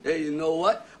Hey, you know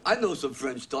what? I know some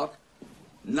French talk.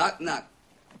 Knock, knock.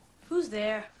 Who's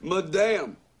there?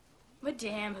 Madame.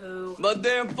 Madame who?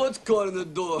 Madame foot's caught in the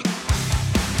door.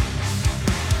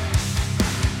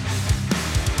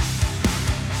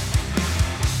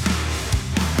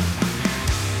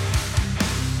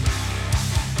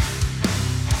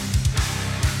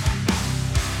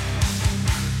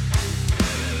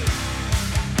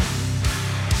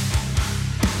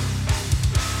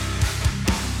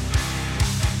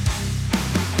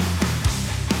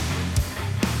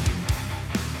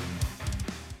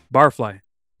 Barfly.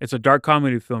 It's a dark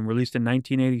comedy film released in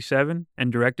 1987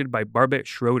 and directed by Barbet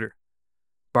Schroeder.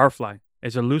 Barfly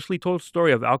is a loosely told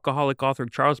story of alcoholic author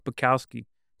Charles Bukowski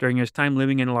during his time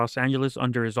living in Los Angeles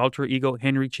under his alter ego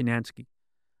Henry Chinaski.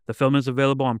 The film is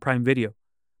available on Prime Video.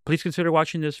 Please consider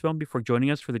watching this film before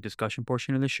joining us for the discussion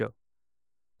portion of the show.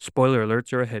 Spoiler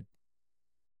alerts are ahead.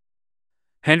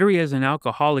 Henry is an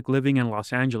alcoholic living in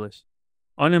Los Angeles.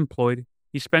 Unemployed,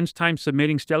 he spends time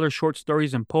submitting stellar short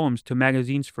stories and poems to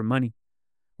magazines for money.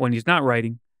 When he's not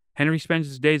writing, Henry spends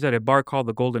his days at a bar called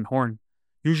the Golden Horn,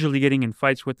 usually getting in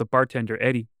fights with the bartender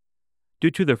Eddie.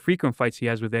 Due to the frequent fights he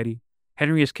has with Eddie,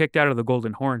 Henry is kicked out of the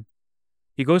Golden Horn.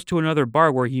 He goes to another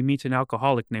bar where he meets an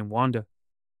alcoholic named Wanda.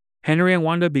 Henry and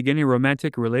Wanda begin a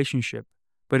romantic relationship,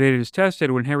 but it is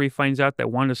tested when Henry finds out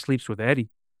that Wanda sleeps with Eddie.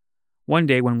 One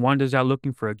day, when Wanda's out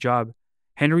looking for a job,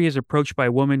 Henry is approached by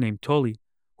a woman named Tully,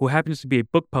 who happens to be a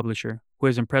book publisher who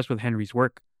is impressed with Henry's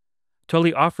work.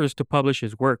 Tully offers to publish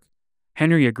his work.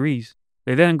 Henry agrees.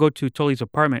 They then go to Tully's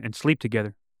apartment and sleep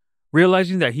together.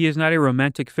 Realizing that he is not a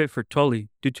romantic fit for Tully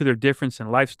due to their difference in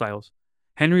lifestyles,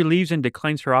 Henry leaves and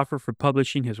declines her offer for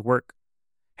publishing his work.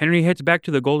 Henry heads back to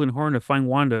the Golden Horn to find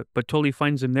Wanda, but Tully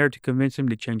finds him there to convince him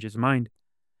to change his mind.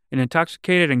 An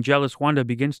intoxicated and jealous Wanda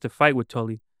begins to fight with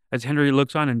Tully, as Henry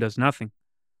looks on and does nothing.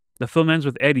 The film ends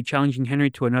with Eddie challenging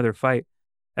Henry to another fight,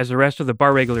 as the rest of the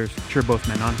bar regulars cheer both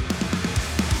men on.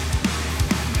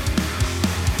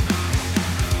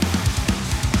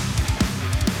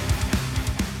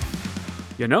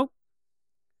 You know,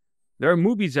 there are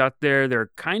movies out there that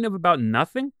are kind of about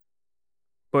nothing,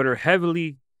 but are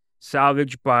heavily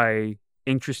salvaged by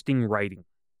interesting writing.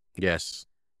 Yes.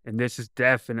 And this is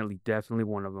definitely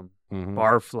one of them. Mm-hmm.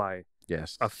 Barfly.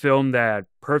 Yes. A film that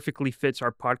perfectly fits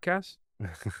our podcast.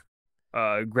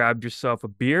 Grab yourself a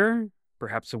beer,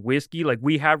 perhaps a whiskey like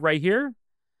we have right here,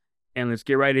 and let's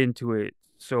get right into it.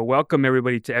 So welcome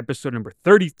everybody to episode number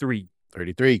 33.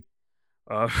 33.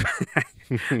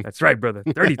 That's right, brother.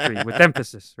 33 with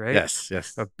emphasis, right?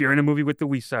 Yes. A beer and a movie with the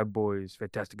West Side Boys.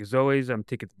 Fantastic as always. I'm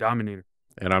Ticket the Dominator.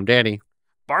 And I'm Danny.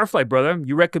 Barfly, brother.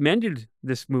 You recommended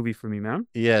this movie for me, man.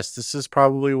 Yes, this is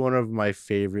probably one of my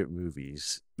favorite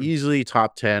movies. Easily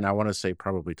top 10. I want to say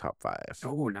probably top 5.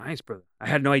 Oh, nice, brother. I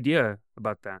had no idea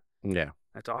about that. Yeah.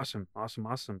 That's awesome.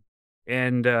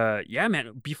 And yeah,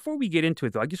 man, before we get into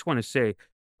it, though, I just want to say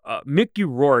Mickey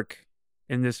Rourke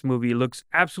in this movie looks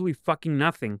absolutely fucking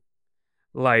nothing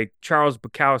like Charles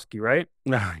Bukowski, right?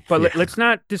 But let's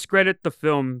not discredit the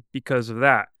film because of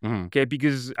that, okay?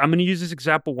 Because I'm going to use this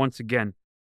example once again.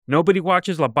 Nobody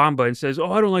watches La Bamba and says,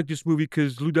 oh, I don't like this movie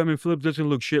because Lou Diamond Phillips doesn't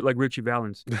look shit like Richie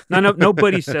Valens.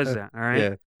 Nobody says that, all right?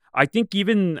 Yeah. I think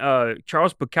even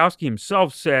Charles Bukowski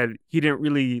himself said he didn't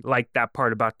really like that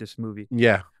part about this movie.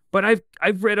 Yeah. But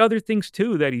I've read other things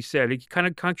too that he said. He kind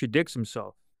of contradicts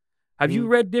himself. Have you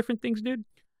read different things, dude?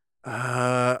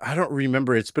 I don't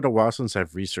remember. It's been a while since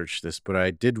I've researched this, but I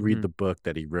did read the book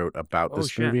that he wrote about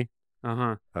this movie.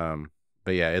 But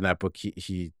yeah, in that book,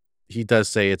 he does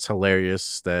say it's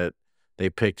hilarious that they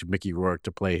picked Mickey Rourke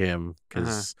to play him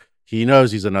because he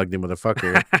knows he's an ugly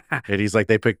motherfucker. And he's like,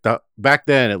 they picked up back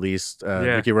then, at least.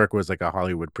 Mickey Rourke was like a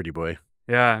Hollywood pretty boy.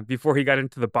 Yeah, before he got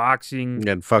into the boxing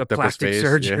and fucked up his face,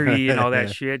 surgery and all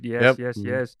that shit. Yes.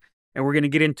 Yep. And we're gonna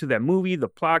get into that movie, the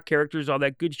plot, characters, all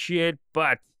that good shit.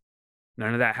 But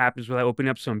none of that happens without opening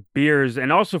up some beers,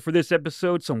 and also for this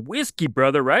episode, some whiskey,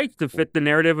 brother, right, to fit the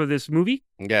narrative of this movie.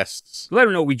 Yes. Let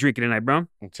them know what we drinking tonight, bro.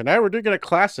 Tonight we're drinking a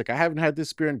classic. I haven't had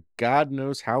this beer in God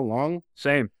knows how long.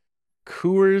 Same.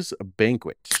 Coors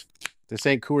Banquet. This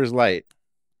ain't Coors Light.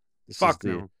 Fuck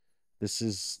no. This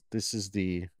is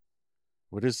the.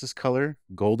 What is this color?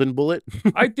 Golden Bullet?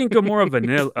 I think of more of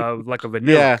vanilla, like a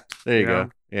vanilla. Yeah, there you go.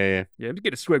 Yeah. Yeah, let me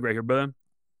get a swig right here, brother.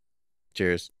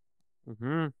 Cheers.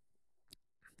 I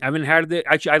haven't had it.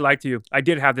 Actually, I lied to you. I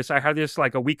did have this. I had this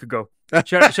like a week ago.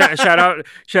 Shout out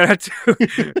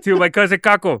to my cousin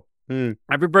Kako.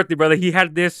 Happy birthday, brother. He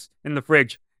had this in the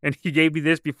fridge, and he gave me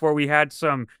this before we had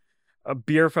a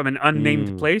beer from an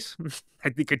unnamed place. I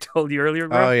think I told you earlier,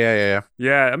 bro. Oh, yeah.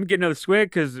 Yeah, I'm getting another swig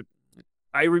because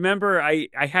I remember I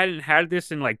hadn't had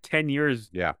this in like 10 years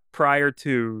prior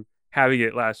to having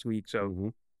it last week.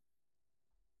 So,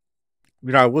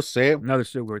 I will say another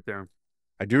still right there.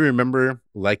 I do remember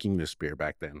liking this beer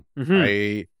back then.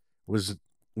 I was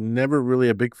never really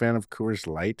a big fan of Coors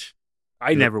Light.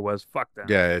 I never was. Fuck that.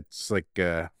 Yeah, it's like,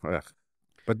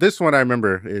 but this one I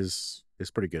remember is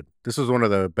pretty good. This was one of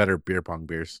the better beer pong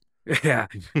beers. Yeah,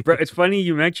 bro. It's funny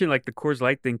you mentioned like the Coors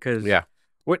Light thing because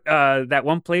what that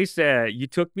one place you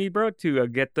took me, bro, to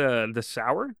get the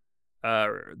sour,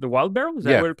 the Wild Barrel. Is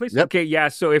that what it place? Yep. Okay, yeah.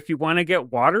 So if you want to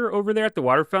get water over there at the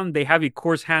water fountain, they have a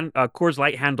Coors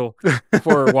Light handle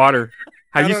for water.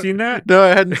 Have you seen that? No, I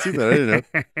hadn't seen that. I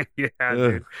didn't know. Yeah,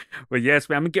 dude. But yes,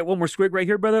 man. I'm gonna get one more swig right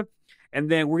here, brother. And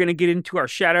then we're going to get into our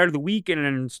shout out of the week and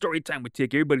then story time with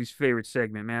Tick, everybody's favorite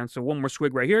segment, man. So one more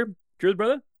swig right here. Cheers,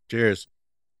 brother. Cheers.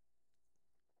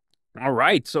 All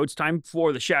right. So it's time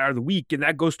for the shout out of the week. And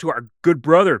that goes to our good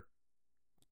brother,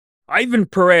 Ivan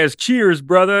Perez. Cheers,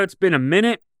 brother. It's been a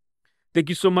minute. Thank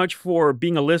you so much for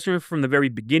being a listener from the very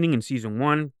beginning in season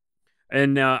 1.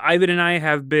 And Ivan and I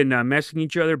have been messaging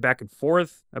each other back and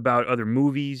forth about other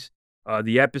movies.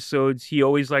 The episodes, he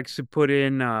always likes to put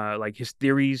in like his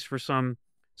theories for some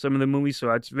of the movies, so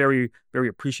that's very, very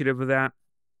appreciative of that.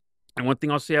 And one thing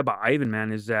I'll say about Ivan,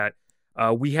 man, is that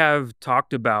we have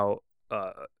talked about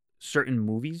certain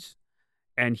movies,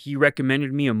 and he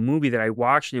recommended me a movie that I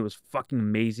watched, and it was fucking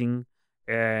amazing.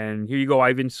 And here you go,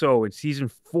 Ivan. So in season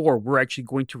 4, we're actually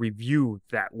going to review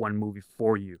that one movie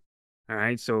for you. All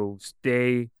right, so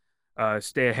stay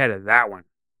ahead of that one.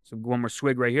 So one more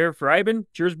swig right here for Ivan.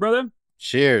 Cheers, brother.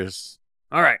 Cheers.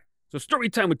 All right. So story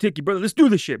time with Tiki, brother. Let's do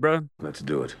this shit, brother. Let's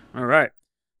do it. All right.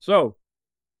 So,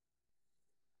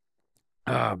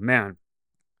 man.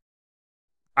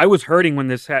 I was hurting when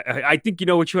this I think you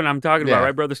know which one I'm talking about,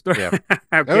 right, brother? Story. Yeah. Okay.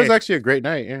 That was actually a great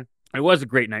night, yeah. It was a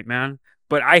great night, man.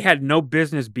 But I had no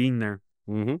business being there.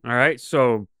 All right.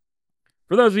 So,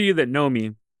 for those of you that know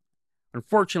me,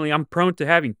 unfortunately, I'm prone to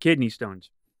having kidney stones.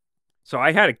 So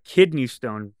I had a kidney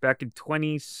stone back in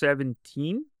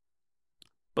 2017.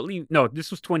 No, this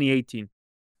was 2018.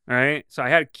 All right. So I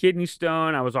had a kidney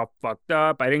stone. I was all fucked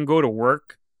up. I didn't go to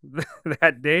work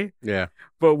that day. Yeah.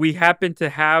 But we happened to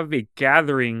have a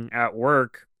gathering at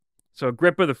work. So a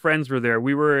grip of the friends were there.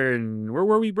 We were in, where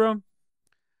were we, bro?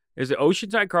 Is it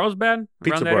Oceanside, Carlsbad?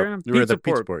 Pizza Port. We were at the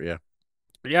Pizza Port, yeah.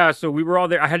 Yeah, so we were all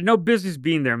there. I had no business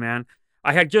being there, man.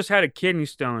 I had just had a kidney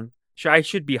stone. I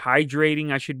should be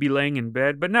hydrating. I should be laying in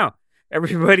bed. But no,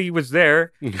 everybody was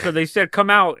there. So they said, come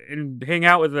out and hang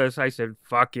out with us. I said,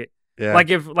 fuck it. Yeah.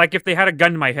 Like if they had a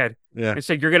gun to my head and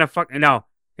said, you're going to fuck. No,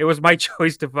 it was my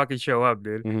choice to fucking show up,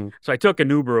 dude. So I took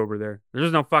an Uber over there.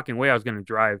 There's no fucking way I was going to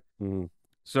drive.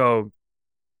 So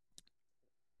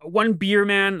one beer,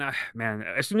 man,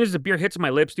 as soon as the beer hits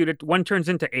my lips, dude, one turns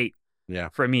into 8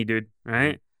 for me, dude.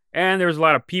 Right? And there was a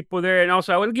lot of people there. And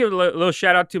also, I would give a little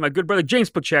shout out to my good brother, James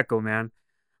Pacheco, man.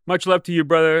 Much love to you,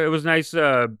 brother. It was nice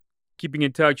keeping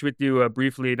in touch with you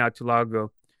briefly not too long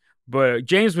ago. But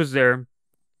James was there.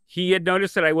 He had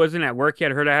noticed that I wasn't at work. He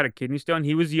had heard I had a kidney stone.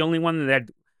 He was the only one that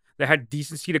had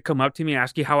decency to come up to me and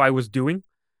ask me how I was doing.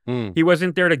 He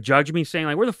wasn't there to judge me, saying,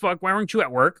 like, where the fuck? Why weren't you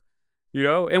at work? You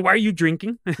know? And why are you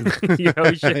drinking? You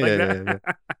know, shit like that.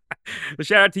 Yeah. So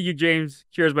shout out to you, James.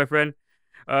 Cheers, my friend.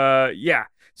 Yeah.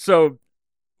 So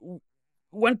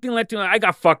one thing led to I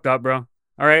got fucked up, bro.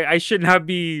 All right. I should not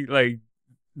be like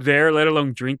there, let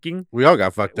alone drinking. We all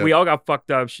got fucked up. We all got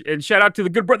fucked up. And shout out to the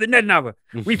good brother Ned Nava.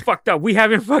 We fucked up. We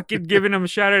haven't fucking given him a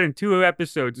shout out in 2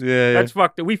 episodes. That's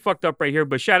fucked up. We fucked up right here.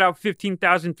 But shout out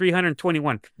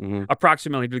 15,321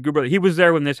 approximately to the good brother. He was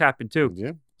there when this happened too.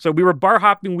 Yeah. So we were bar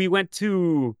hopping. We went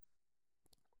to,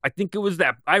 I think it was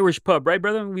that Irish pub, right,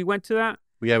 brother? We went to that.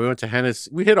 Yeah, we went to Hennessy.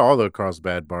 We hit all the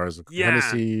Carlsbad bars.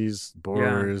 Hennessy's,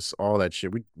 Boers, all that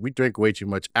shit. We drank way too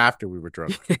much after we were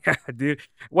drunk. Yeah, dude.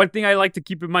 One thing I like to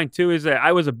keep in mind, too, is that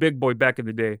I was a big boy back in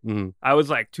the day. I was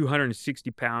like 260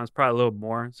 pounds, probably a little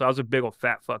more. So I was a big old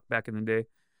fat fuck back in the day.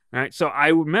 All right. So I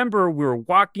remember we were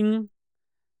walking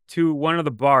to one of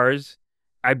the bars.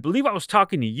 I believe I was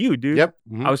talking to you, dude. Yep.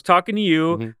 I was talking to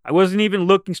you. I wasn't even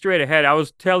looking straight ahead. I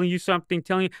was telling you something,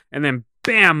 and then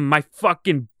bam, my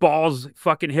fucking balls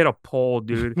fucking hit a pole,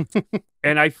 dude.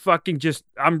 And I fucking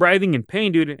I'm writhing in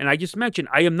pain, dude. And I just mentioned,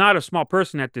 I am not a small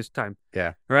person at this time.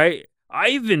 Yeah. Right? I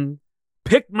even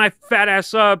picked my fat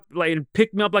ass up, like, and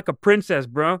picked me up like a princess,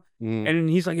 bro.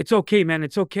 And he's like, it's okay, man.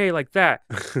 It's okay, like that.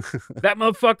 That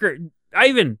motherfucker.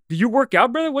 Ivan, do you work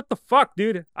out, brother? What the fuck,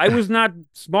 dude? I was not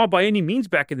small by any means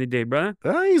back in the day, brother.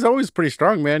 He's always pretty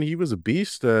strong, man. He was a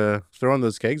beast throwing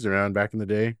those kegs around back in the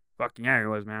day. Fucking yeah, he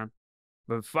was, man.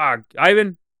 But fuck,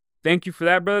 Ivan, thank you for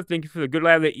that, brother. Thank you for the good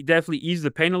laugh. That definitely eased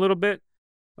the pain a little bit.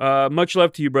 Much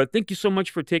love to you, bro. Thank you so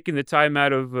much for taking the time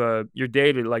out of your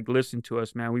day to like listen to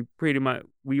us, man.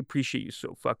 We appreciate you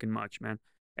so fucking much, man.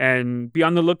 And be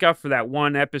on the lookout for that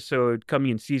one episode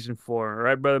coming in season 4. All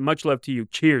right, brother. Much love to you.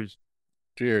 Cheers.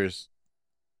 Cheers.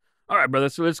 All right, brother.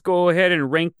 So let's go ahead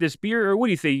and rank this beer. Or what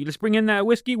do you think? Let's bring in that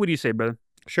whiskey. What do you say, brother?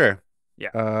 Sure. Yeah.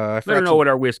 Let her know what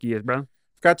our whiskey is, brother.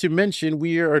 Forgot to mention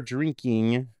we are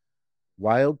drinking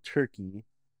Wild Turkey,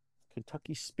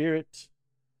 Kentucky Spirit,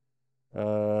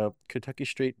 Kentucky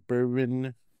Straight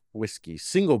Bourbon Whiskey,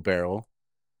 single barrel.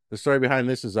 The story behind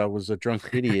this is I was a drunk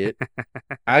idiot.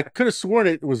 I could have sworn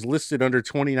it was listed under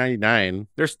 $20.99.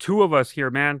 There's 2 of us here,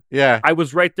 man. Yeah. I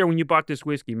was right there when you bought this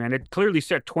whiskey, man. It clearly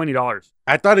said $20.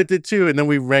 I thought it did too, and then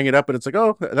we rang it up, and it's like,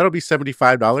 oh, that'll be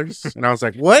 $75. And I was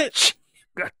like, what?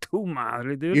 Got too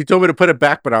madre, dude. You told me to put it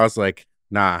back, but I was like,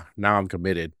 nah, now I'm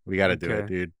committed. We got to do it,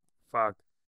 dude. Fuck.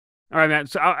 All right, man.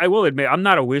 So I will admit, I'm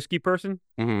not a whiskey person.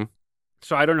 Mm-hmm.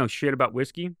 So I don't know shit about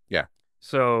whiskey. Yeah.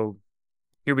 So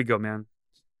here we go, man.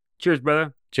 Cheers,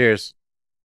 brother. Cheers.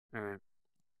 All right.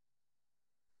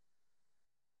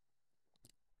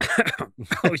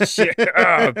 Oh, shit.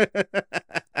 Oh,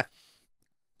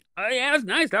 yeah, that's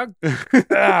nice, dog.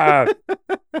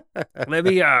 Let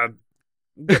me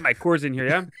get my chords in here,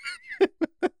 yeah?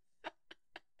 It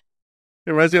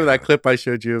reminds me of that clip I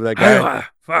showed you of that guy.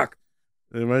 Fuck.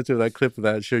 It reminds me of that clip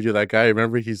that showed you that guy.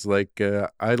 Remember, he's like,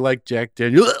 I like Jack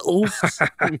Daniels.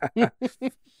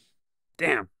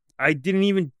 Damn. I didn't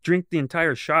even drink the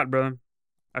entire shot, brother.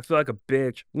 I feel like a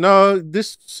bitch. No,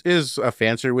 this is a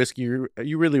fancier whiskey.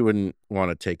 You really wouldn't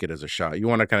want to take it as a shot. You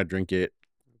want to kind of drink it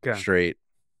straight.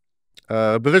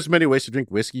 But there's many ways to drink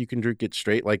whiskey. You can drink it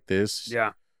straight like this.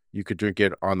 Yeah. You could drink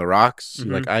it on the rocks. You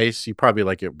like ice. You probably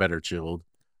like it better chilled,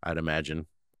 I'd imagine.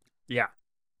 Yeah.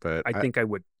 But I think I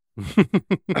would.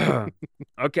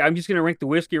 Okay, I'm just gonna rank the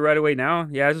whiskey right away now.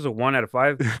 Yeah, this is a 1 out of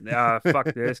 5.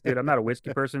 Fuck this, dude. I'm not a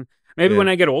whiskey person. Maybe when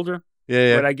I get older,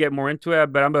 when I get more into it.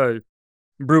 But I'm a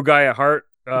brew guy at heart,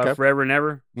 forever and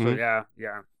ever. So yeah.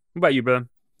 What about you, brother?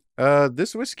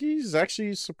 This whiskey is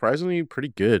actually surprisingly pretty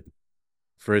good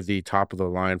for the top of the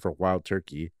line for Wild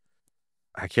Turkey.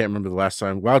 I can't remember the last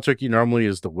time. Wild Turkey normally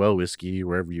is the well whiskey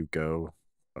wherever you go,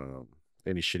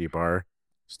 any shitty bar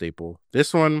staple.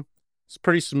 This one. It's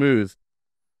pretty smooth.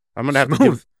 I'm gonna have to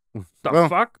give... The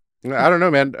fuck? I don't know,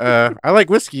 man. I like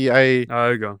whiskey.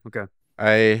 There you go. Okay.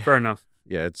 Fair enough.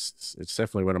 Yeah, it's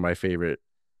definitely one of my favorite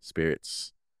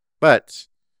spirits. But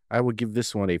I would give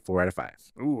this one a 4 out of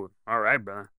 5. Ooh, all right,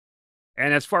 brother.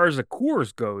 And as far as the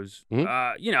Coors goes,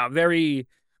 very,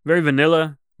 very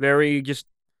vanilla, very just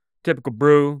typical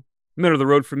brew, middle of the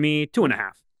road for me,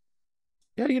 2.5.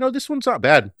 Yeah, this one's not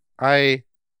bad. I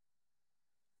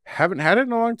haven't had it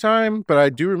in a long time, but I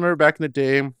do remember back in the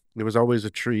day, it was always a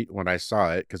treat when I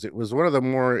saw it because it was one of the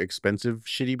more expensive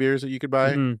shitty beers that you could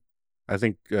buy. Mm-hmm. I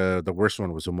think the worst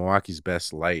one was a Milwaukee's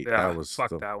Best Light. Yeah, that was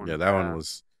that one. Yeah, that one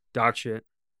was dog shit.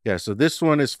 Yeah, so this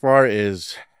one, as far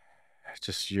as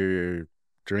just you're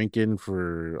drinking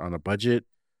on a budget,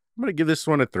 I'm gonna give this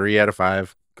one a 3 out of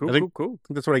 5. Cool. I think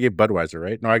that's what I gave Budweiser,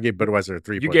 right? No, I gave Budweiser a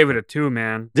 3. You gave it a 2,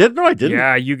 man. No, I didn't.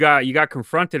 Yeah, you got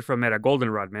confronted from it at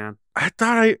Goldenrod, man. I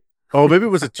thought oh, maybe it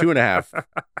was a 2.5.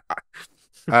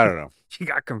 I don't know. You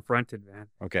got confronted, man.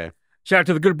 Okay. Shout out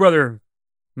to the good brother,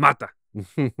 Mata.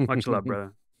 Much love,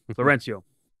 brother. Florencio.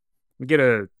 Get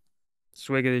a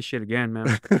swig of this shit again,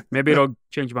 man. Maybe it'll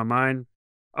change my mind.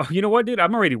 Oh, you know what, dude?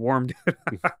 I'm already warmed.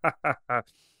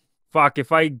 Fuck,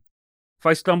 if I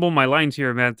stumble my lines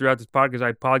here, man, throughout this podcast, I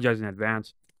apologize in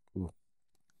advance.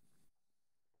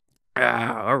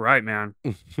 All right, man.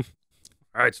 All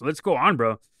right, so let's go on,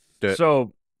 bro.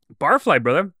 So, Barfly,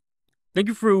 brother. Thank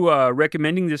you for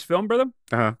recommending this film, brother.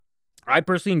 Uh-huh. I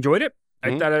personally enjoyed it.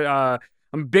 I thought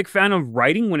I'm a big fan of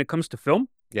writing when it comes to film.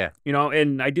 Yeah.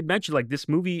 And I did mention, like, this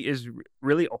movie is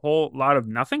really a whole lot of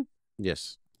nothing.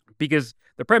 Yes. Because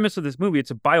the premise of this movie, it's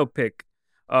a biopic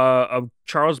of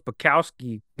Charles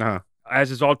Bukowski as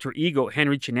his alter ego,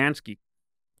 Henry Chinaski,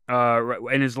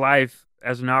 in his life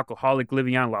as an alcoholic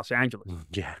living out in Los Angeles.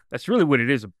 Yeah. That's really what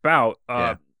it is about.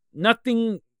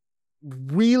 Nothing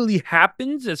really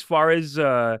happens as far as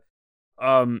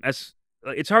it's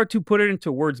hard to put it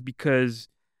into words because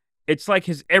it's like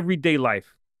his everyday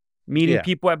life, meeting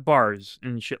people at bars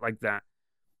and shit like that.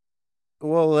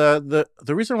 Well, the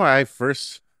reason why I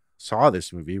first saw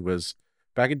this movie was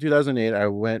back in 2008. I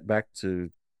went back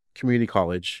to community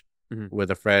college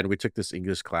with a friend. We took this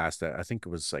English class that I think it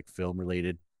was like film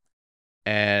related,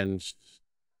 and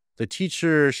the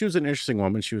teacher, she was an interesting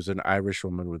woman. She was an Irish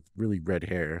woman with really red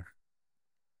hair.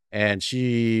 And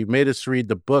she made us read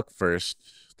the book first,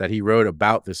 that he wrote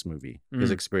about this movie,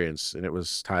 his experience, and it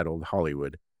was titled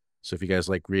Hollywood. So if you guys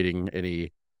like reading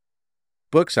any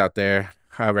books out there,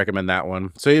 I recommend that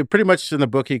one. So pretty much in the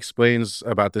book, he explains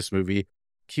about this movie.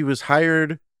 He was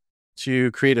hired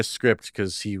to create a script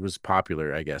because he was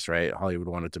popular, I guess, right? Hollywood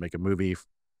wanted to make a movie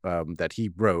that he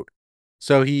wrote.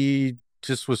 So he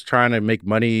just was trying to make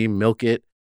money, milk it.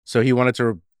 So he wanted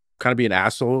to kind of be an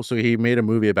asshole. So he made a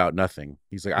movie about nothing.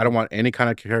 He's like, I don't want any kind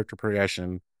of character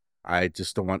progression. I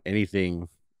just don't want anything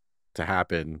to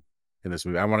happen in this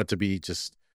movie. I want it to be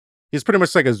just, he's pretty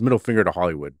much like his middle finger to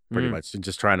Hollywood, pretty much, and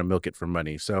just trying to milk it for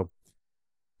money. So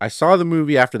I saw the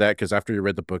movie after that, because after you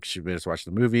read the book, she made us watch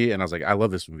the movie, and I was like, I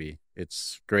love this movie.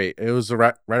 It's great. It was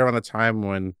right around the time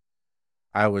when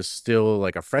I was still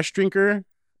like a fresh drinker,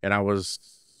 and I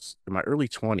was in my early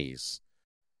 20s.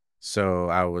 So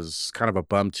I was kind of a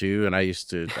bum too, and I used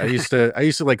to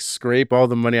like scrape all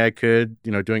the money I could,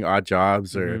 doing odd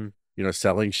jobs or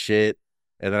selling shit,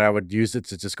 and then I would use it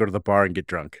to just go to the bar and get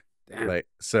drunk. Damn. Like,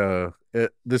 so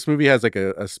this movie has like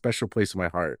a special place in my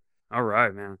heart. All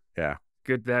right, man. Yeah.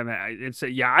 Good that, man.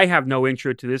 I have no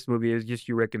intro to this movie. It's just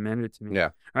you recommended it to me. Yeah.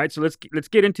 All right, so let's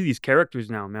get into these characters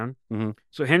now, man.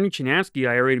 So Henry Chinaski,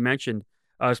 I already mentioned,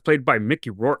 is played by Mickey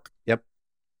Rourke. Yep.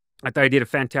 I thought he did a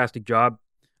fantastic job.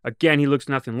 Again, he looks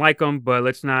nothing like him, but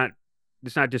let's not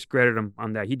discredit him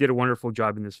on that. He did a wonderful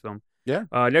job in this film. Yeah.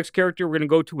 Next character we're gonna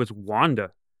go to is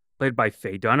Wanda, played by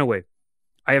Faye Dunaway.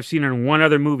 I have seen her in one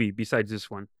other movie besides this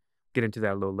one. Get into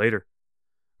that a little later.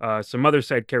 Some other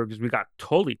side characters. We got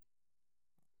Tully,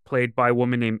 played by a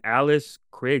woman named Alice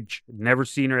Cridge. Never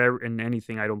seen her ever in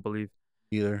anything, I don't believe.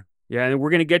 Either. Yeah, and we're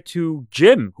going to get to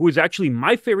Jim, who is actually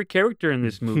my favorite character in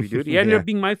this movie, dude. He ended up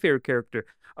being my favorite character.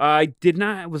 I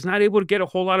was not able to get a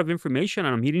whole lot of information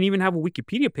on him. He didn't even have a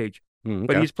Wikipedia page.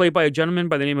 But he's played by a gentleman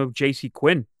by the name of J.C.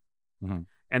 Quinn.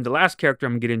 And the last character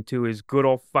I'm going to get into is good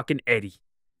old fucking Eddie,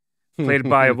 played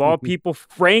by, of all people,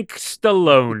 Frank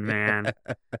Stallone, man.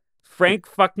 Frank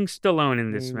fucking Stallone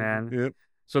in this, man. Yep.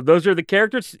 So those are the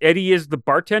characters. Eddie is the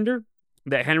bartender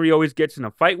that Henry always gets in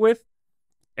a fight with.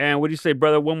 And what do you say,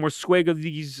 brother? One more swig of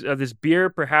this beer.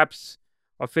 Perhaps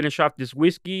I'll finish off this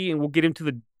whiskey, and we'll get into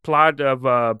the plot of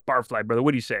Barfly, brother.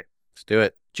 What do you say? Let's do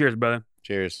it. Cheers, brother.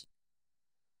 Cheers.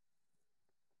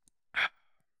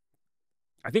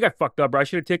 I think I fucked up, bro. I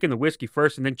should have taken the whiskey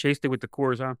first and then chased it with the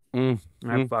Coors, huh?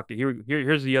 Fuck it.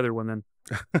 Here's the other one then.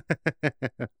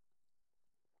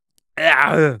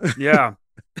 Yeah.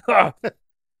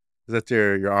 Is that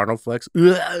your Arnold flex?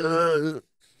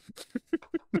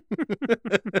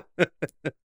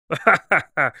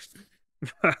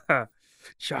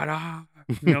 Shut up.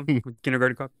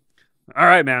 Kindergarten cop. All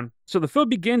right, man. So the film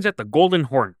begins at the Golden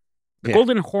Horn. The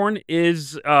Golden Horn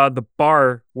is the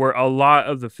bar where a lot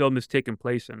of the film is taking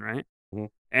place in, right?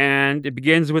 And it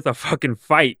begins with a fucking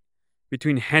fight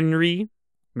between Henry,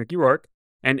 Mickey Rourke,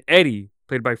 and Eddie,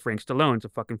 played by Frank Stallone. It's a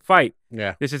fucking fight.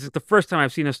 Yeah. This isn't the first time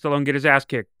I've seen a Stallone get his ass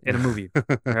kicked in a movie.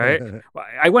 Right?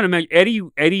 I want to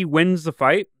mention Eddie wins the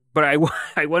fight, but I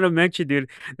want to mention, dude,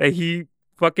 that he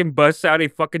fucking busts out a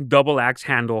fucking double axe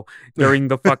handle during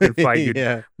the fucking fight, dude.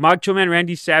 Yeah. Macho Man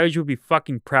Randy Savage would be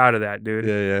fucking proud of that, dude.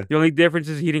 Yeah. The only difference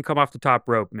is he didn't come off the top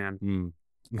rope, man.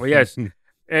 Well, yes,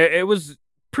 it was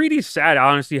pretty sad,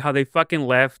 honestly, how they fucking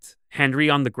left Henry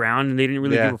on the ground and they didn't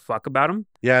really give a fuck about him.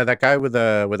 Yeah, that guy with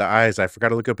the eyes, I forgot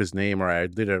to look up his name, or I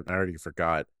already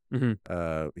forgot.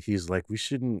 He's like, we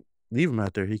shouldn't leave him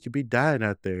out there. He could be dying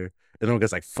out there. And then one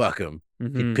guy's like, fuck him.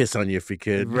 He'd piss on you if he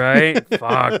could. Right?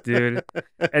 Fuck, dude.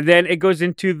 And then it goes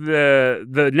into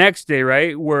the next day,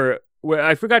 right? Where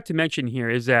I forgot to mention here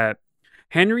is that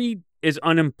Henry is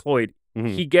unemployed.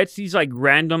 He gets these like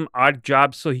random odd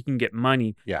jobs so he can get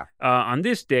money. Yeah. On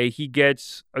this day, he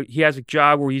has a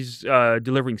job where he's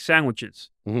delivering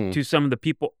sandwiches to some of the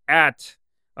people at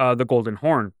the Golden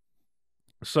Horn.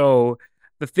 So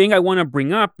the thing I want to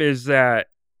bring up is that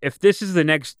if this is the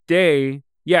next day,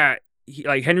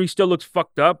 Henry still looks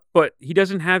fucked up, but he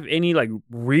doesn't have any like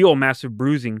real massive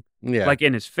bruising like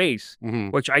in his face,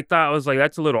 which I thought was like,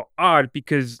 that's a little odd,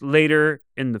 because later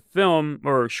in the film,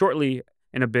 or shortly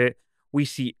in a bit, we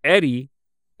see Eddie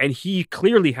and he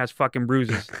clearly has fucking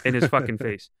bruises in his fucking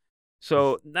face.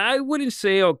 So I wouldn't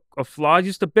say a flaw,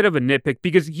 just a bit of a nitpick,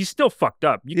 because he's still fucked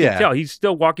up. You can tell he's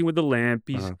still walking with a limp.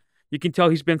 You can tell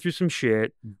he's been through some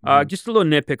shit. Just a little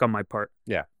nitpick on my part.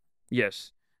 Yeah.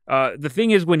 Yes. The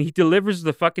thing is, when he delivers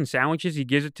the fucking sandwiches, he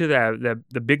gives it to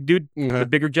the big dude, the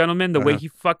bigger gentleman. The way he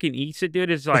fucking eats it,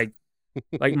 dude, is like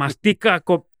mastica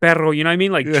perro, you know what I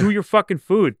mean? Like, chew your fucking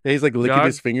food. Yeah, he's like licking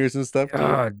his fingers and stuff.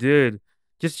 Oh, dude.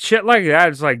 Just shit like that.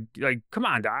 It's like come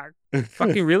on, dog.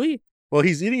 Fucking really? Well,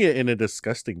 he's eating it in a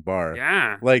disgusting bar.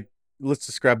 Yeah. Like, let's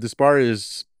describe this bar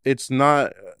is it's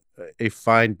not a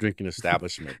fine drinking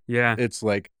establishment. Yeah. It's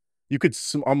like you could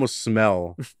almost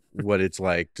smell what it's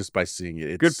like just by seeing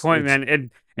it. Good point, man.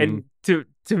 And to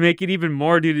make it even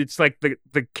more, dude, it's like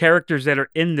the characters that are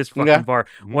in this fucking bar.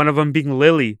 One of them being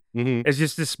Lily is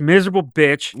just this miserable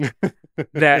bitch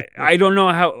that I don't know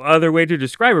how other way to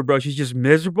describe her, bro. She's just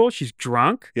miserable. She's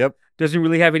drunk. Yep. Doesn't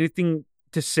really have anything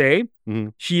to say.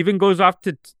 She even goes off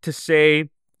to say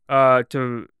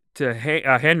to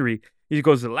Henry. He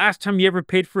goes, the last time you ever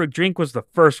paid for a drink was the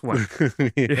first one.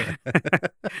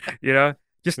 You know,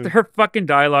 just her fucking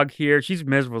dialogue here. She's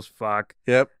miserable as fuck.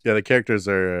 Yep. Yeah, the characters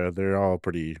are they're all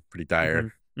pretty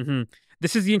dire.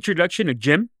 This is the introduction of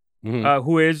Jim,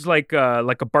 who is like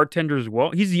a bartender as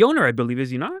well. He's the owner, I believe, is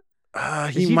he not?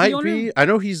 He might be. I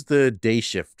know he's the day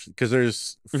shift because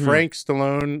there's Frank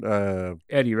Stallone,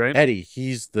 Eddie, right? Eddie,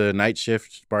 he's the night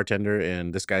shift bartender,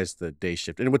 and this guy's the day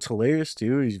shift. And what's hilarious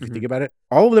too, if you think about it,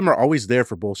 all of them are always there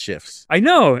for both shifts. I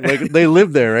know, like they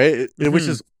live there, right? Which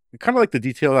is kind of like the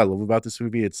detail I love about this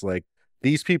movie. It's like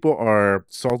these people are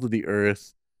salt of the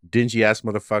earth, dingy ass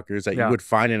motherfuckers that you would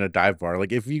find in a dive bar.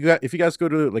 Like if you guys go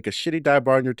to like a shitty dive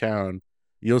bar in your town,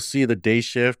 you'll see the day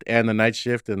shift and the night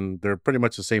shift, and they're pretty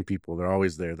much the same people. They're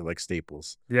always there. They're like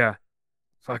staples. Yeah.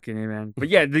 Fucking A, man. But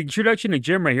yeah, the introduction of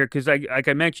Jim right here, because like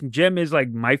I mentioned, Jim is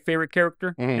like my favorite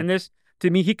character in this.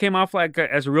 To me, he came off like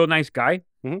as a real nice guy.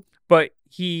 But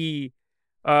he,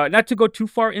 not to go too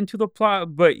far into the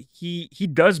plot, but he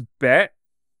does bet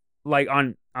like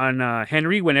on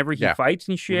Henry whenever he fights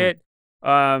and shit.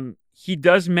 He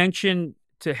does mention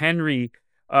to Henry,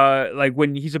 like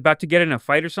when he's about to get in a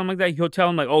fight or something like that, he'll tell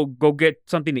him like, "Oh, go get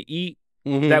something to eat.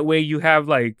 That way you have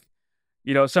like,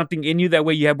 you know, something in you. That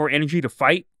way you have more energy to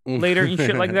fight later and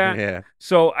shit like that." Yeah.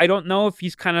 So I don't know if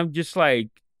he's kind of just like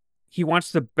he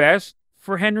wants the best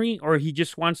for Henry, or he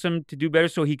just wants him to do better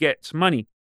so he gets money.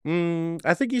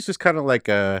 I think he's just kind of like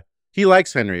he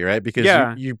likes Henry, right?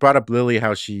 Because you brought up Lily,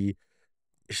 how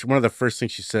one of the first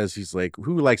things she says, he's like,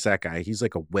 "Who likes that guy? He's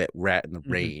like a wet rat in the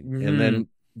rain." And then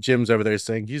Jim's over there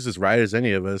saying he's as right as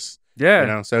any of us. Yeah. You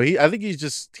know, so I think he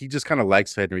just kind of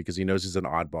likes Henry because he knows he's an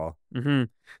oddball.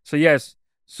 So yes.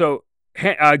 So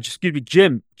excuse me,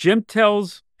 Jim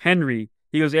tells Henry,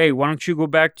 he goes, "Hey, why don't you go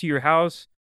back to your house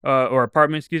or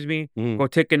apartment, excuse me, go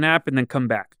take a nap and then come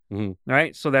back." All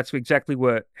right. So that's exactly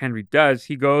what Henry does.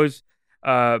 He goes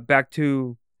back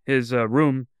to his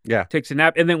room, takes a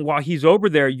nap. And then while he's over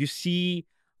there, you see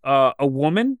a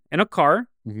woman in a car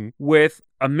with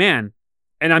a man.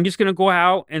 And I'm just going to go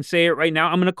out and say it right now.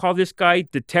 I'm going to call this guy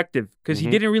Detective because he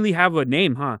didn't really have a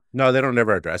name, huh? No, they don't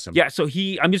ever address him. Yeah, so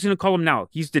I'm just going to call him now.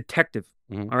 He's Detective,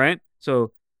 all right?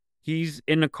 So he's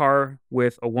in the car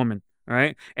with a woman, all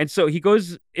right? And so he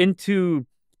goes into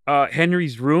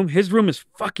Henry's room. His room is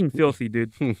fucking filthy,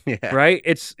 dude, right?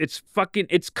 It's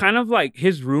kind of like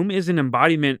his room is an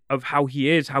embodiment of how he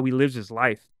is, how he lives his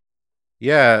life.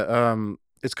 Yeah,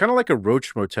 it's kind of like a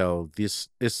roach motel. This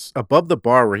is above the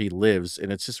bar where he lives,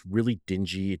 and it's just really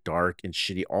dingy, dark, and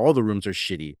shitty. All the rooms are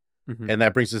shitty. And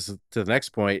that brings us to the next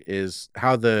point, is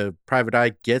how the private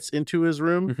eye gets into his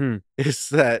room. Is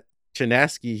that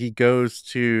Chinaski, he goes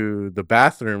to the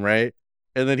bathroom, right?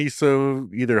 And then he's so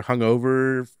either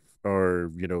hungover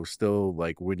or, you know, still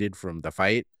like winded from the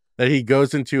fight that he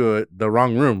goes into the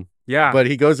wrong room. Yeah. But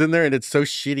he goes in there and it's so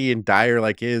shitty and dire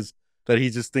like his that he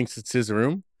just thinks it's his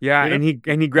room. Yeah, you know?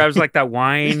 and he grabs like that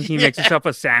wine. He makes himself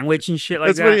a sandwich and shit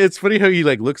like that. Funny. It's funny how he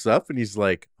like looks up and he's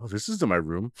like, "Oh, this isn't my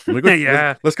room.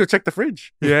 Let's go check the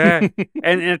fridge." Yeah,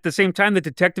 and at the same time, the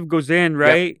detective goes in,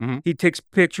 right? He takes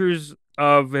pictures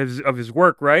of his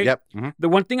work, right? Yep. The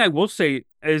one thing I will say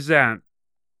is that,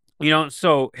 you know,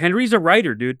 so Henry's a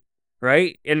writer, dude,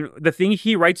 right? And the thing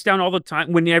he writes down all the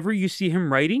time, whenever you see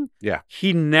him writing,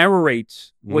 he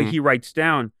narrates what he writes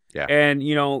down. Yeah. And,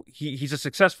 you know, he's a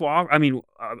successful author. I mean,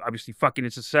 obviously,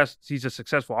 he's a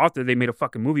successful author. They made a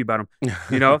fucking movie about him,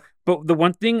 you know? But the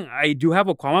one thing I do have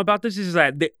a qualm about this is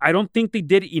that I don't think they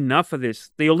did enough of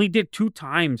this. They only did 2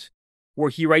 times where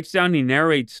he writes down and he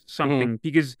narrates something.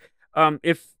 Because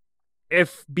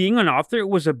if being an author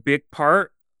was a big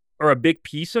part or a big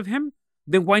piece of him,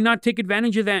 then why not take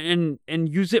advantage of that and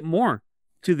use it more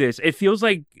to this? It feels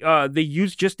like they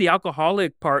used just the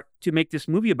alcoholic part to make this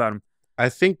movie about him. I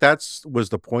think was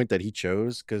the point that he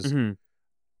chose because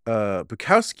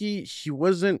Bukowski, he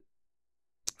wasn't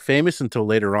famous until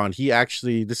later on. He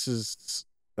actually, this is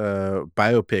a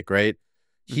biopic, right?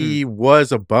 He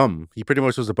was a bum. He pretty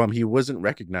much was a bum. He wasn't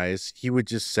recognized. He would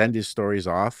just send his stories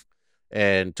off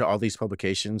and to all these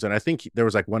publications. And I think there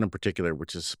was like one in particular,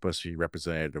 which is supposed to be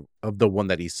representative of the one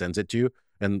that he sends it to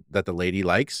and that the lady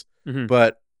likes.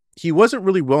 But he wasn't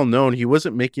really well known. He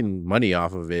wasn't making money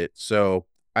off of it. So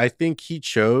I think he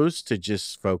chose to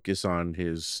just focus on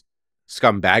his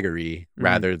scumbaggery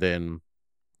rather than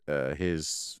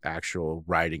his actual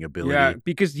writing ability. Yeah,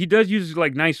 because he does use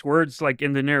like nice words like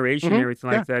in the narration and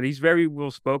everything like that. He's very well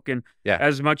spoken. Yeah.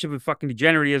 As much of a fucking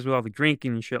degenerate as with all the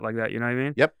drinking and shit like that, you know what I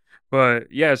mean? Yep.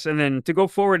 But yes, and then to go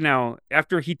forward now,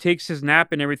 after he takes his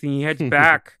nap and everything, he heads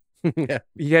back.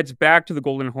 He heads back to the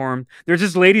Golden Horn. There's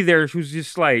this lady there who's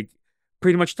just like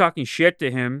pretty much talking shit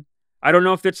to him. I don't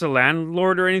know if it's a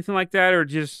landlord or anything like that, or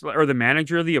the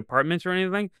manager of the apartments or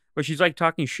anything, but she's like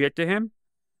talking shit to him.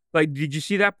 Like, did you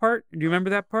see that part? Do you remember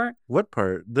that part? What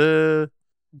part?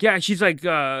 Yeah, she's like,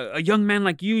 a young man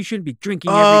like you shouldn't be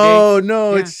drinking every day. Oh,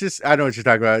 no, it's just, I know what you're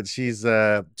talking about. She's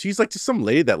like just some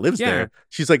lady that lives there.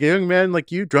 She's like, a young man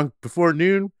like you, drunk before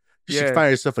noon, you should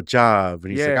find yourself a job.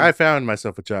 And he's like, I found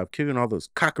myself a job, killing all those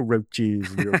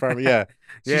cockroaches in your apartment.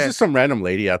 She's just some random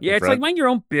lady out there. Yeah, it's like, mind your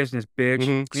own business,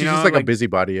 bitch. She's just like a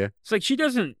busybody, It's like she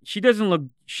doesn't look,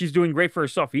 she's doing great for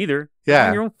herself either. Yeah.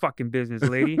 Mind your own fucking business,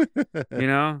 lady. You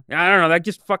know? I don't know, that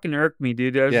just fucking irked me,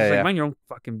 dude. I was just like, mind your own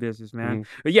fucking business, man.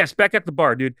 But yes, back at the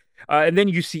bar, dude. And then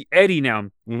you see Eddie now.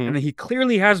 And then he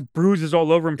clearly has bruises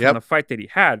all over him from the fight that he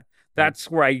had.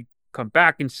 That's where I come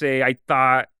back and say, I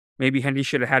thought maybe Henry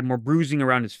should have had more bruising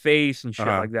around his face and shit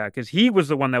like that, because he was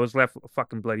the one that was left a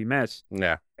fucking bloody mess.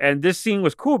 Yeah. And this scene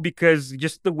was cool because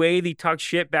just the way they talk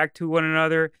shit back to one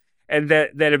another, and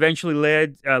that eventually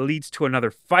leads to another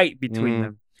fight between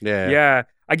them. Yeah.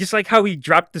 I just like how he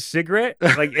dropped the cigarette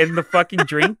like in the fucking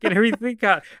drink and everything.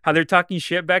 How they're talking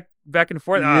shit back and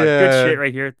forth. Good shit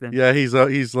right here. Then. Yeah, he's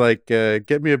like,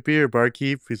 get me a beer,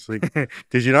 barkeep. He's like,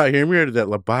 did you not hear me, or did that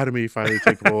lobotomy finally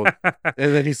take hold?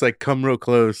 And then he's like, come real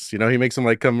close. You know, he makes him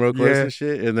like come real close and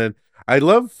shit. And then I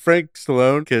love Frank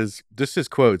Stallone because just his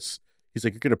quotes. He's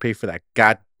like, you're gonna pay for that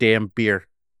goddamn beer.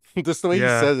 Just the way he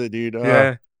says it, dude.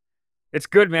 Yeah, it's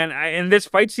good, man. And this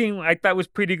fight scene I thought was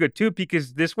pretty good too,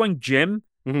 because this one, Jim,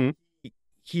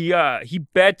 he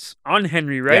bets on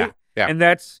Henry, right? Yeah. And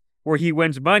that's where he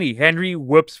wins money. Henry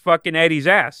whoops fucking Eddie's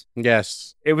ass.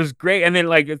 Yes. It was great. And then,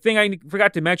 like, the thing I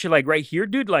forgot to mention, like, right here,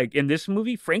 dude, like, in this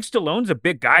movie, Frank Stallone's a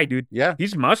big guy, dude. Yeah.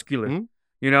 He's muscular,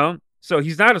 you know? So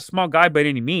he's not a small guy by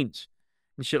any means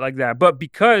and shit like that. But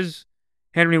because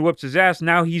Henry whoops his ass,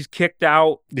 now he's kicked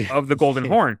out of the Golden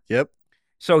Horn. Yep.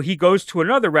 So he goes to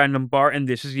another random bar, and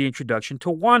this is the introduction to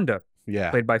Wanda.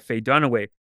 Yeah. Played by Faye Dunaway.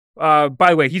 By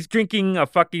the way, he's drinking a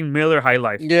fucking Miller High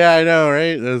Life. Yeah, I know,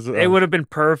 right? It would have been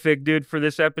perfect, dude, for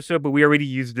this episode, but we already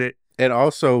used it. And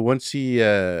also, once he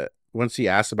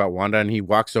asks about Wanda and he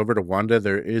walks over to Wanda,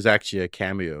 there is actually a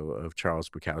cameo of Charles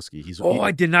Bukowski.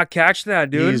 I did not catch that,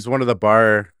 dude. He's one of the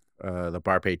bar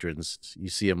patrons. You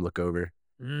see him look over.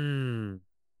 So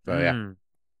yeah.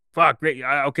 Fuck, great.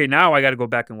 Okay, now I got to go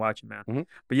back and watch it, man.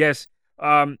 But yes,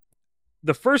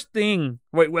 the first thing,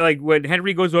 like when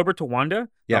Henry goes over to Wanda,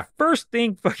 the first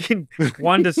thing fucking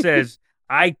Wanda says,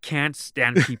 I can't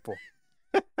stand people.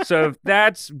 So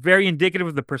that's very indicative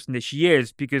of the person that she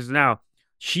is, because now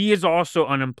she is also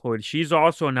unemployed. She's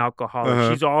also an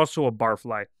alcoholic. She's also a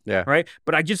barfly. Yeah. Right?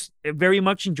 But I just very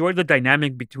much enjoyed the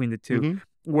dynamic between the two,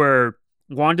 where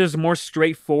Wanda's more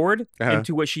straightforward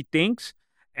into what she thinks,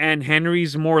 and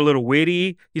Henry's more a little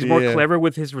witty. He's more clever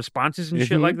with his responses and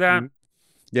shit like that.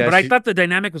 Yeah, but I thought the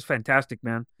dynamic was fantastic,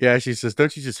 man. Yeah, she says,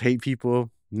 don't you just hate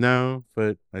people? No,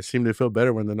 but I seem to feel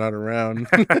better when they're not around.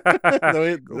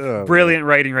 Brilliant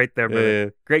writing right there, brother. Yeah.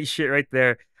 Great shit right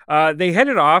there. They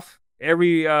headed off.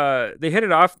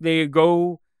 They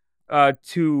go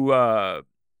to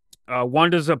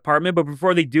Wanda's apartment, but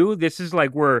before they do, this is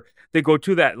like where they go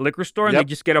to that liquor store and they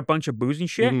just get a bunch of booze and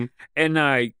shit.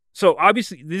 And so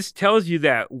obviously this tells you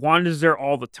that Wanda's there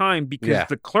all the time, because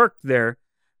the clerk there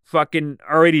fucking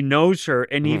already knows her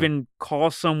and even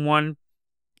calls someone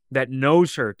that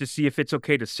knows her to see if it's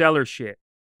okay to sell her shit.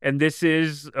 And this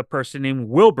is a person named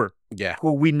Wilbur,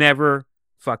 who we never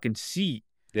fucking see.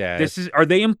 Yeah. Are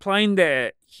they implying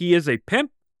that he is a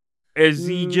pimp? Is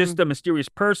he just a mysterious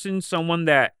person, someone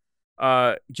that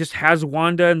just has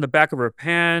Wanda in the back of her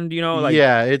hand, you know? Like,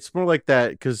 yeah, it's more like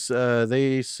that, because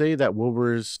they say that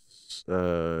Wilbur's,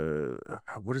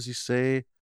 what does he say?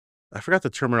 I forgot the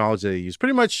terminology they use.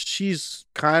 Pretty much she's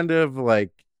kind of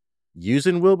like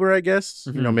using Wilbur, I guess.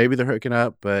 You know, maybe they're hooking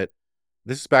up, but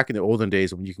this is back in the olden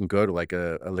days when you can go to like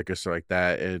a liquor store like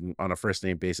that and on a first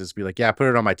name basis be like, yeah, put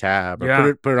it on my tab,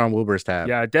 or put it on Wilbur's tab.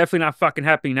 Yeah, definitely not fucking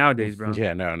happening nowadays, bro.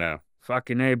 Yeah, no.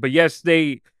 Fucking A. But yes,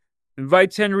 they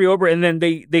invites Henry over, and then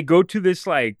they go to this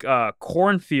like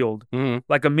cornfield,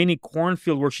 like a mini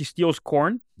cornfield where she steals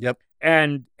corn. Yep.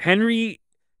 And Henry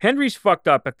Henry's fucked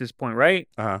up at this point, right?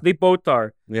 They both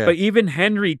are. Yeah. But even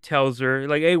Henry tells her,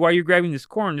 like, hey, why are you grabbing this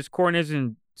corn? This corn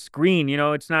isn't green,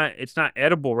 it's not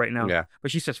edible right now. Yeah.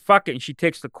 But she says, fuck it, and she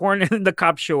takes the corn, and then the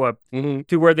cops show up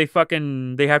to where they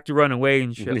have to run away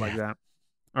and shit like that.